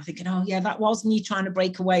way that I'm thinking, oh yeah, that was me trying to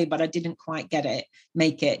break away, but I didn't quite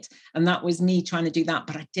make it. And that was me trying to do that,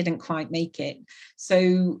 but I didn't quite make it.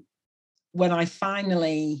 So when I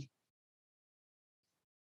finally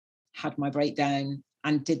had my breakdown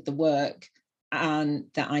and did the work and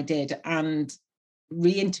that I did, and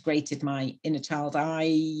reintegrated my inner child,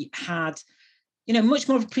 I had much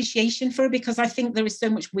more appreciation for her, because I think there is so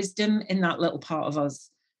much wisdom in that little part of us.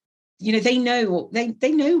 They know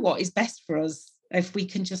what is best for us if we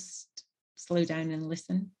can just slow down and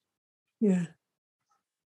listen. Yeah.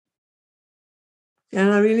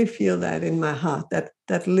 And I really feel that in my heart, that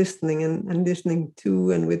listening and listening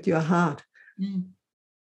to and with your heart.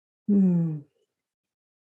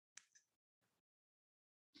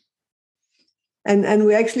 And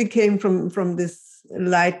we actually came from this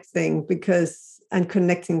light thing, and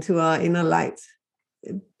connecting to our inner light,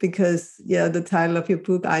 because the title of your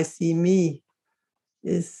book, I See Me,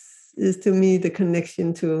 is to me the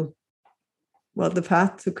connection to, the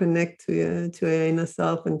path to connect to your inner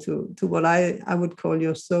self, and to what I would call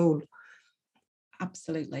your soul.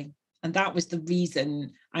 Absolutely. And that was the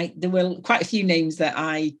reason there were quite a few names that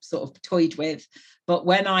I sort of toyed with, but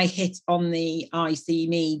when I hit on the I See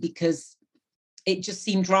Me, because it just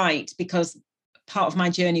seemed right, because part of my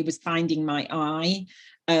journey was finding my eye.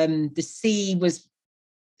 The C was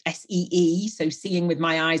SEE, so seeing with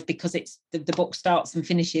my eyes, because it's the book starts and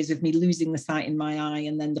finishes with me losing the sight in my eye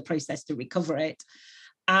and then the process to recover it.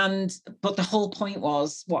 But the whole point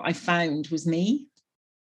was, what I found was me.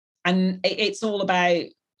 And it's all about,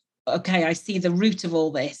 okay, I see the root of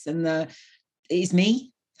all this, and it's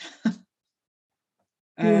me.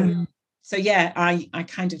 So yeah, I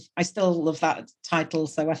still love that title.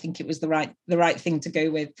 So I think it was the right thing to go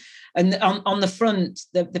with. And on the front,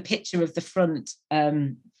 the picture of the front,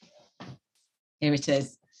 here it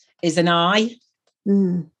is an eye.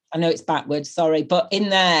 I know it's backwards, sorry, but in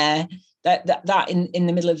there, that in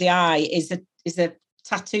the middle of the eye is a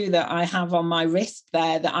tattoo that I have on my wrist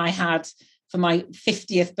there, that I had for my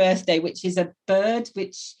 50th birthday, which is a bird,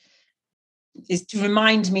 which is to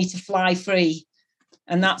remind me to fly free.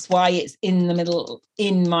 And that's why it's in the middle,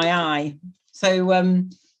 in my eye. So,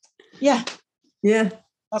 yeah,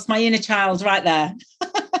 that's my inner child right there.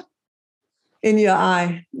 In your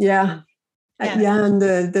eye, yeah. And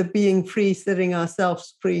the being free, setting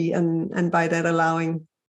ourselves free, and by that allowing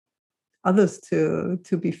others to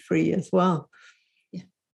be free as well.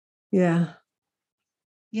 Yeah.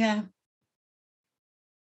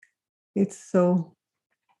 It's so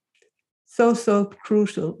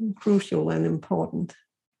crucial and important.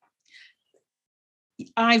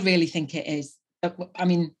 I really think it is. I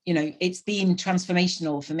mean, it's been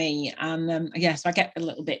transformational for me, and so I get a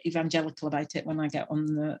little bit evangelical about it when I get on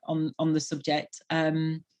the subject.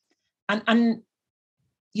 And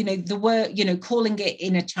the word, calling it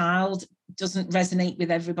inner child doesn't resonate with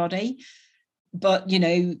everybody, but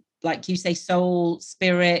like you say, soul,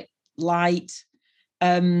 spirit, light.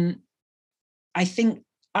 I think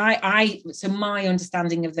so my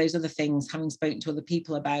understanding of those other things, having spoken to other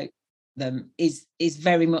people about them, is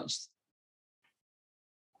very much,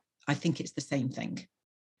 I think it's the same thing.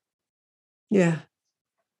 Yeah,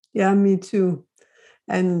 me too.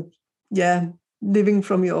 And living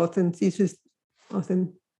from your authenticity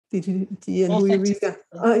and who you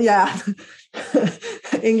really are.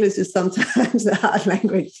 English is sometimes a hard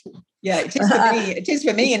language. Yeah, it is for me. It is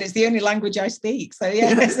for me, and it's the only language I speak. So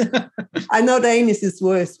yes. I know Danish is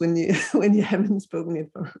worse when you haven't spoken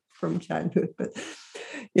it from childhood, but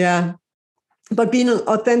yeah. But being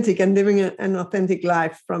authentic and living an authentic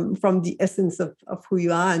life from the essence of who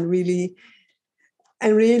you are, and really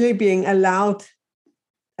being allowed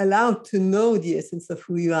to know the essence of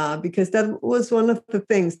who you are, because that was one of the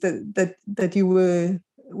things that you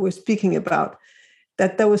were speaking about,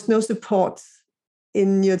 that there was no support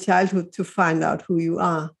in your childhood to find out who you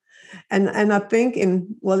are. And I think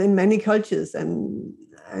in many cultures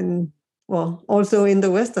and also in the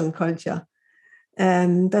Western culture,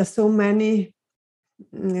 there's so many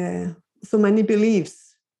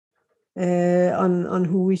beliefs on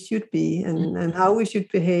who we should be and how we should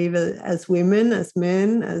behave as women, as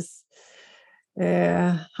men, as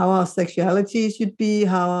how our sexuality should be,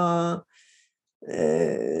 how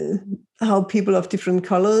people of different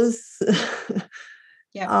colors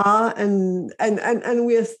are, and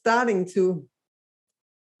we are starting to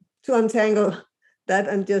untangle that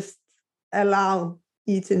and just allow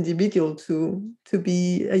each individual to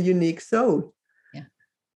be a unique soul.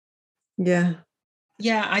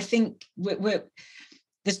 I think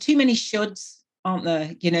there's too many shoulds, aren't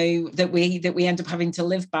there, that we end up having to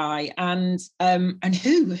live by, and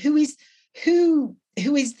who is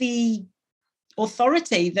the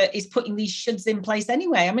authority that is putting these shoulds in place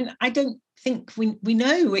anyway? I mean, I don't think we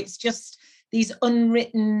know. It's just these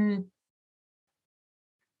unwritten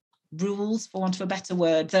rules, for want of a better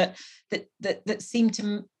word, that seem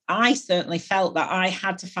to, I certainly felt that I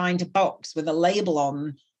had to find a box with a label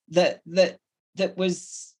on that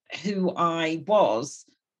was who I was,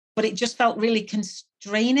 but it just felt really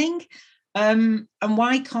constraining. And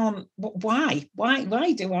why do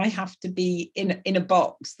I have to be in a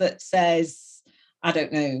box that says, I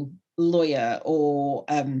don't know, lawyer, or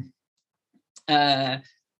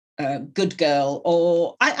good girl,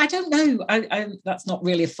 or I don't know. I that's not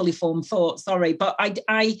really a fully formed thought. Sorry, but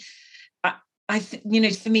I for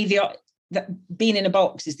me, being in a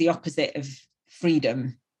box is the opposite of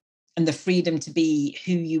freedom, and the freedom to be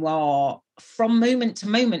who you are from moment to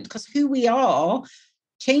moment, because who we are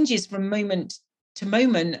changes from moment to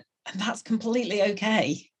moment, and that's completely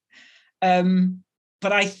okay.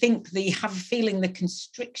 But I think the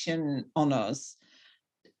constriction on us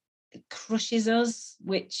crushes us,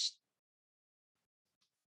 which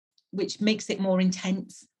makes it more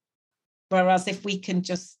intense. Whereas if we can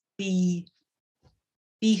just be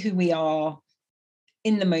who we are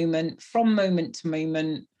in the moment, from moment to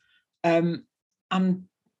moment, and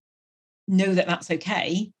know that that's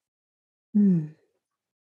okay,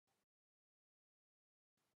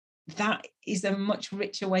 that is a much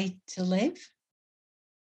richer way to live.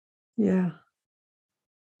 Yeah.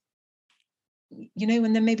 You know,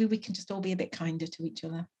 and then maybe we can just all be a bit kinder to each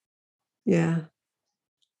other. Yeah.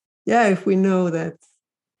 Yeah, if we know that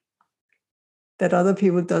other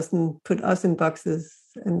people doesn't put us in boxes,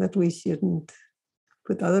 and that we shouldn't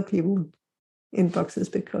put other people in boxes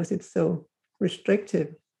because it's so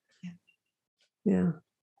restrictive. Yeah.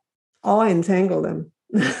 Or entangle them.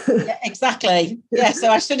 Yeah, exactly. Yeah, so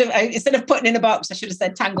I should have, instead of putting in a box, I should have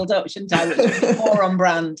said tangled up, shouldn't I? Which would be more on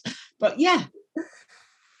brand. But yeah.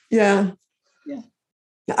 Yeah.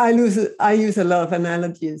 I use a lot of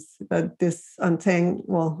analogies, but this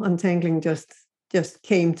untangling just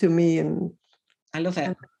came to me, and I love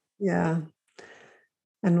it.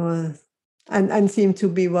 And seemed to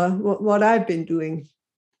be what I've been doing.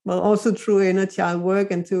 Well, also through inner child work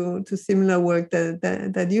and to similar work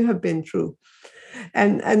that you have been through.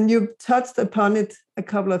 And you touched upon it a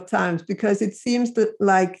couple of times, because it seems that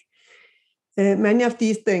like many of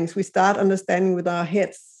these things we start understanding with our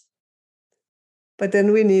heads, but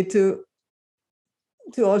then we need to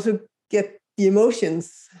also get the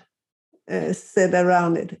emotions set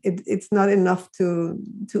around it. It's not enough to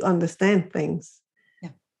understand things.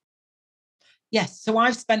 Yes. So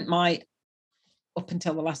I've spent up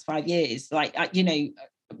until the last 5 years, like,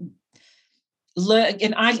 learn,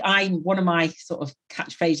 and I one of my sort of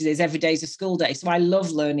catchphrases is every day is a school day. So I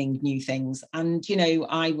love learning new things. And,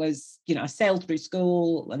 I sailed through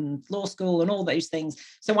school and law school and all those things.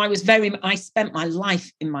 So I spent my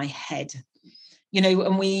life in my head,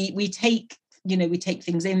 and we take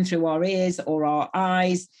things in through our ears or our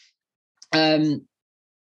eyes.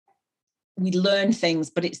 We learn things,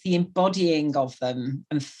 but it's the embodying of them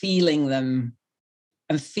and feeling them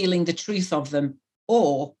and feeling the truth of them,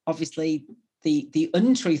 or obviously the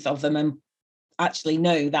untruth of them, and actually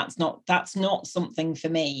no, that's not something for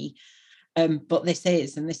me, but this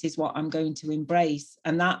is what I'm going to embrace.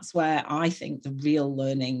 And that's where I think the real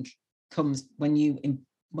learning comes, when you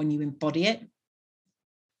embody it.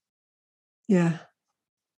 Yeah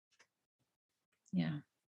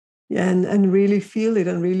and really feel it,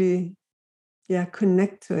 and really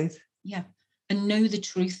connect to it, and know the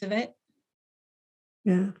truth of it.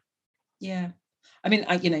 I mean,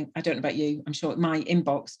 I don't know about you, I'm sure my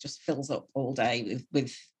inbox just fills up all day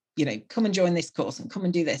with come and join this course and come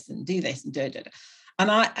and do this and do this and do it.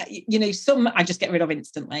 And I some I just get rid of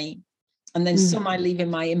instantly, and then some I leave in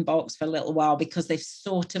my inbox for a little while because they've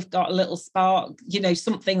sort of got a little spark,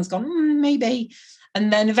 something's gone, maybe.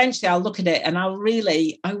 And then eventually I'll look at it and I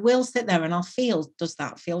will sit there and I'll feel, does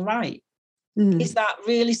that feel right? Is that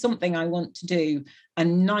really something I want to do?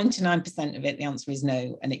 And 99% of it, the answer is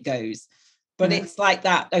no, and it goes. But it's like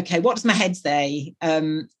that. Okay, what does my head say?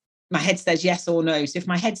 My head says yes or no. So if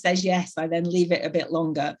my head says yes, I then leave it a bit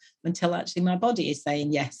longer until actually my body is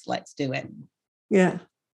saying yes, let's do it. Yeah.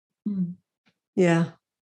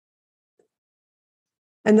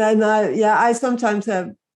 And then I sometimes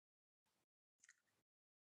have.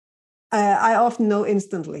 I often know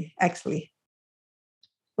instantly, actually,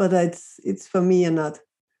 whether it's for me or not.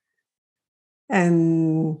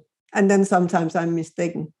 And then sometimes I'm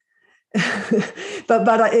mistaken.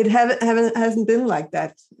 but it hasn't been like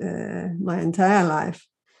that my entire life.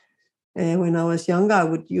 When I was younger, I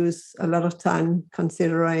would use a lot of time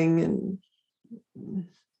considering and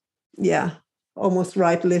almost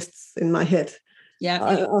write lists in my head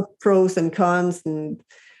of pros and cons, and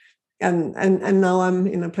now I'm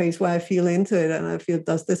in a place where I feel into it and I feel,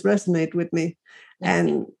 does this resonate with me?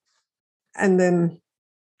 And then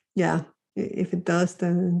if it does,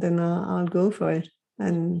 then I'll go for it.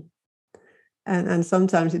 And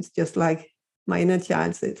sometimes it's just like my inner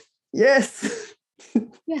child said, yes,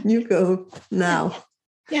 you go now.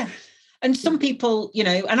 And some people,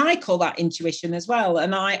 and I call that intuition as well.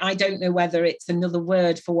 And I don't know whether it's another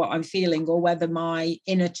word for what I'm feeling, or whether my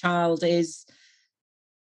inner child is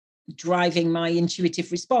driving my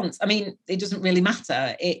intuitive response. I mean, it doesn't really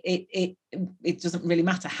matter. It doesn't really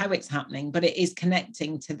matter how it's happening, but it is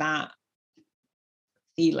connecting to that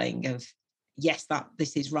feeling of, yes, that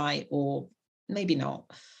this is right, or maybe not.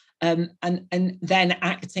 And then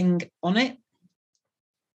acting on it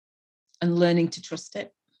and learning to trust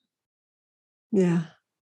it. Yeah.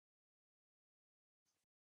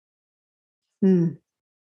 And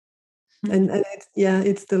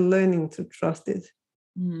it's the learning to trust it,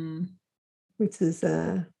 which is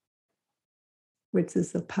a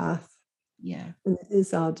path. Yeah. And it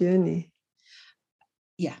is our journey.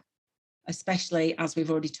 Yeah. especially as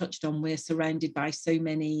we've already touched on, we're surrounded by so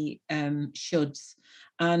many shoulds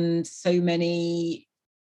and so many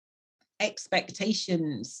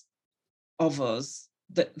expectations of us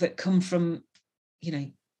that come from,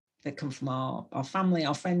 that come from our family,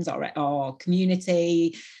 our friends, our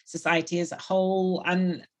community, society as a whole,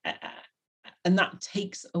 and that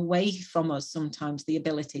takes away from us sometimes the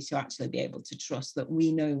ability to actually be able to trust that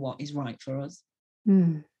we know what is right for us.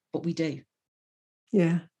 But we do.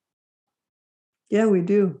 Yeah, we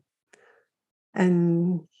do.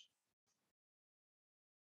 And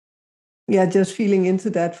just feeling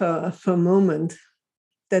into that for a moment,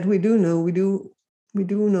 that we do know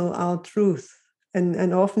our truth.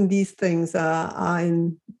 And often these things are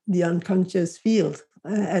in the unconscious field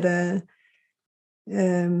at a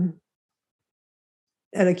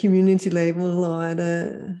community level or at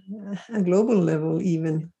a global level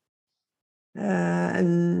even.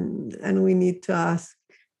 And we need to ask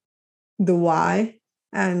the why,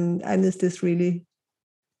 and is this really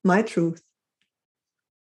my truth?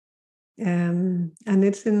 And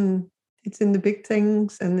it's in the big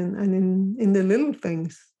things and in the little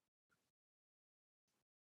things.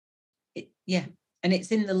 And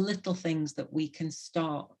it's in the little things that we can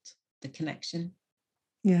start the connection.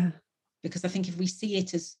 Yeah. Because I think if we see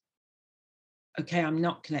it as, okay, I'm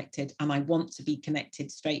not connected and I want to be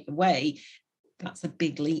connected straight away, that's a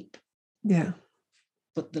big leap. Yeah.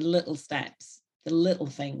 But the little steps, the little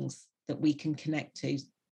things that we can connect to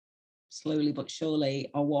slowly but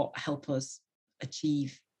surely are what help us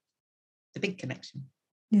achieve the big connection.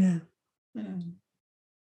 Yeah.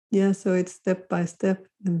 Yeah, so it's step by step.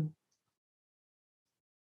 I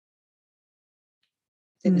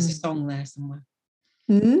think there's a song there somewhere.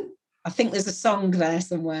 Mm-hmm. I think there's a song there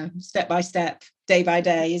somewhere, step by step, day by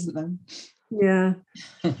day, isn't there? Yeah,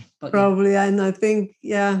 probably. Yeah. And I think,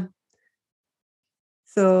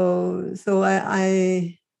 so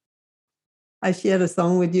I shared a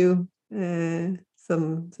song with you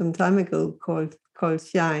some time ago called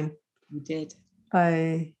Shine. You did.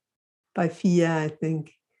 By Fia, I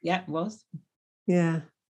think. Yeah, it was. Yeah.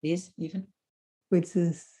 It is, even. Which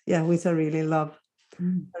I really love.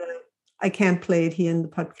 But I can't play it here in the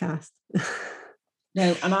podcast.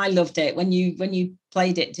 No, and I loved it. When you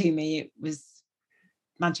played it to me, it was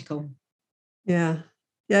magical. Yeah.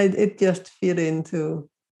 Yeah, it just fit into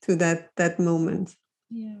that moment.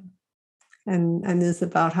 Yeah. And it's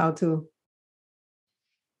about how to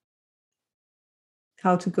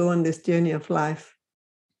go on this journey of life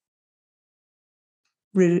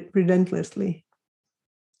relentlessly.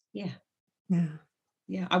 Yeah. Yeah.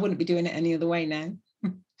 Yeah. I wouldn't be doing it any other way now.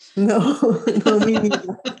 No, me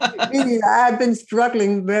neither. Me neither. I've been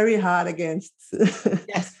struggling very hard against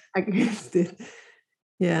it.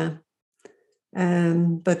 Yeah.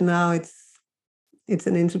 But now it's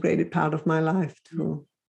an integrated part of my life to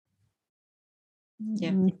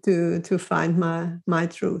find my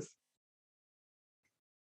truth.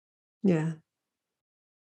 Yeah.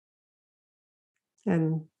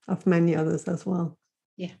 And of many others as well.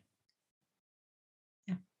 Yeah.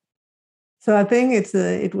 Yeah. So I think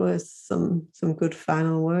it was some good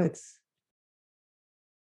final words.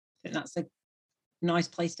 I think that's a nice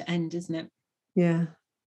place to end, isn't it? Yeah.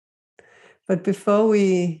 But before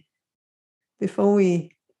we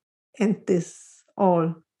end this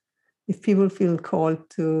all, if people feel called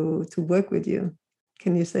to work with you,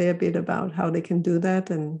 can you say a bit about how they can do that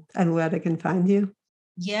and where they can find you?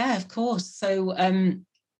 Yeah, of course. So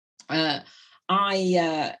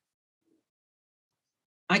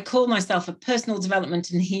I call myself a personal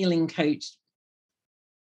development and healing coach,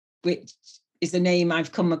 which is a name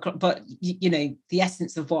I've come across, but the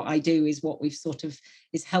essence of what I do is what we've sort of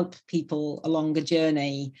is help people along a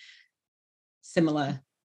journey similar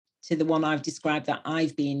to the one I've described that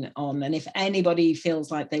I've been on. And if anybody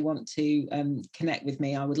feels like they want to connect with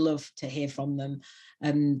me, I would love to hear from them.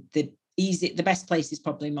 The best place is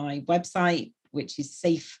probably my website, which is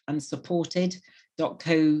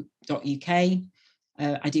safeandsupported.co.uk.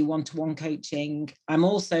 I do one-to-one coaching. I'm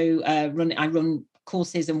also I run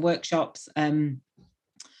courses and workshops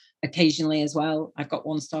occasionally as well. I've got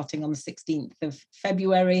one starting on the 16th of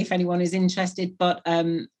February if anyone is interested, but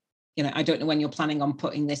I don't know when you're planning on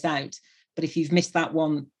putting this out, but if you've missed that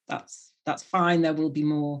one, that's fine. There will be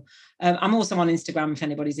more. I'm also on Instagram if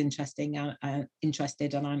anybody's interested,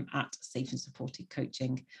 and I'm at Safe and Supported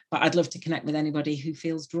Coaching. But I'd love to connect with anybody who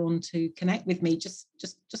feels drawn to connect with me, just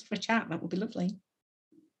for a chat. That would be lovely.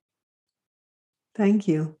 Thank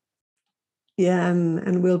you. Yeah,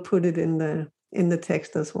 and we'll put it in the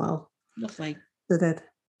text as well. Lovely. So that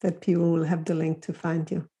people will have the link to find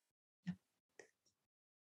you.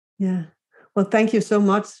 Yeah. Well, thank you so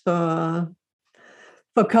much for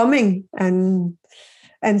coming and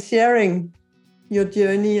sharing your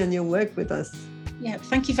journey and your work with us. Yeah,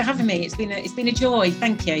 thank you for having me. It's been a joy.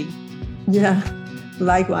 Thank you. Yeah,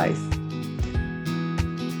 likewise.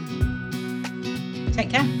 Take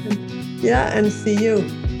care. Yeah, and see you.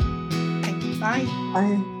 Okay, bye.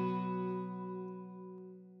 Bye.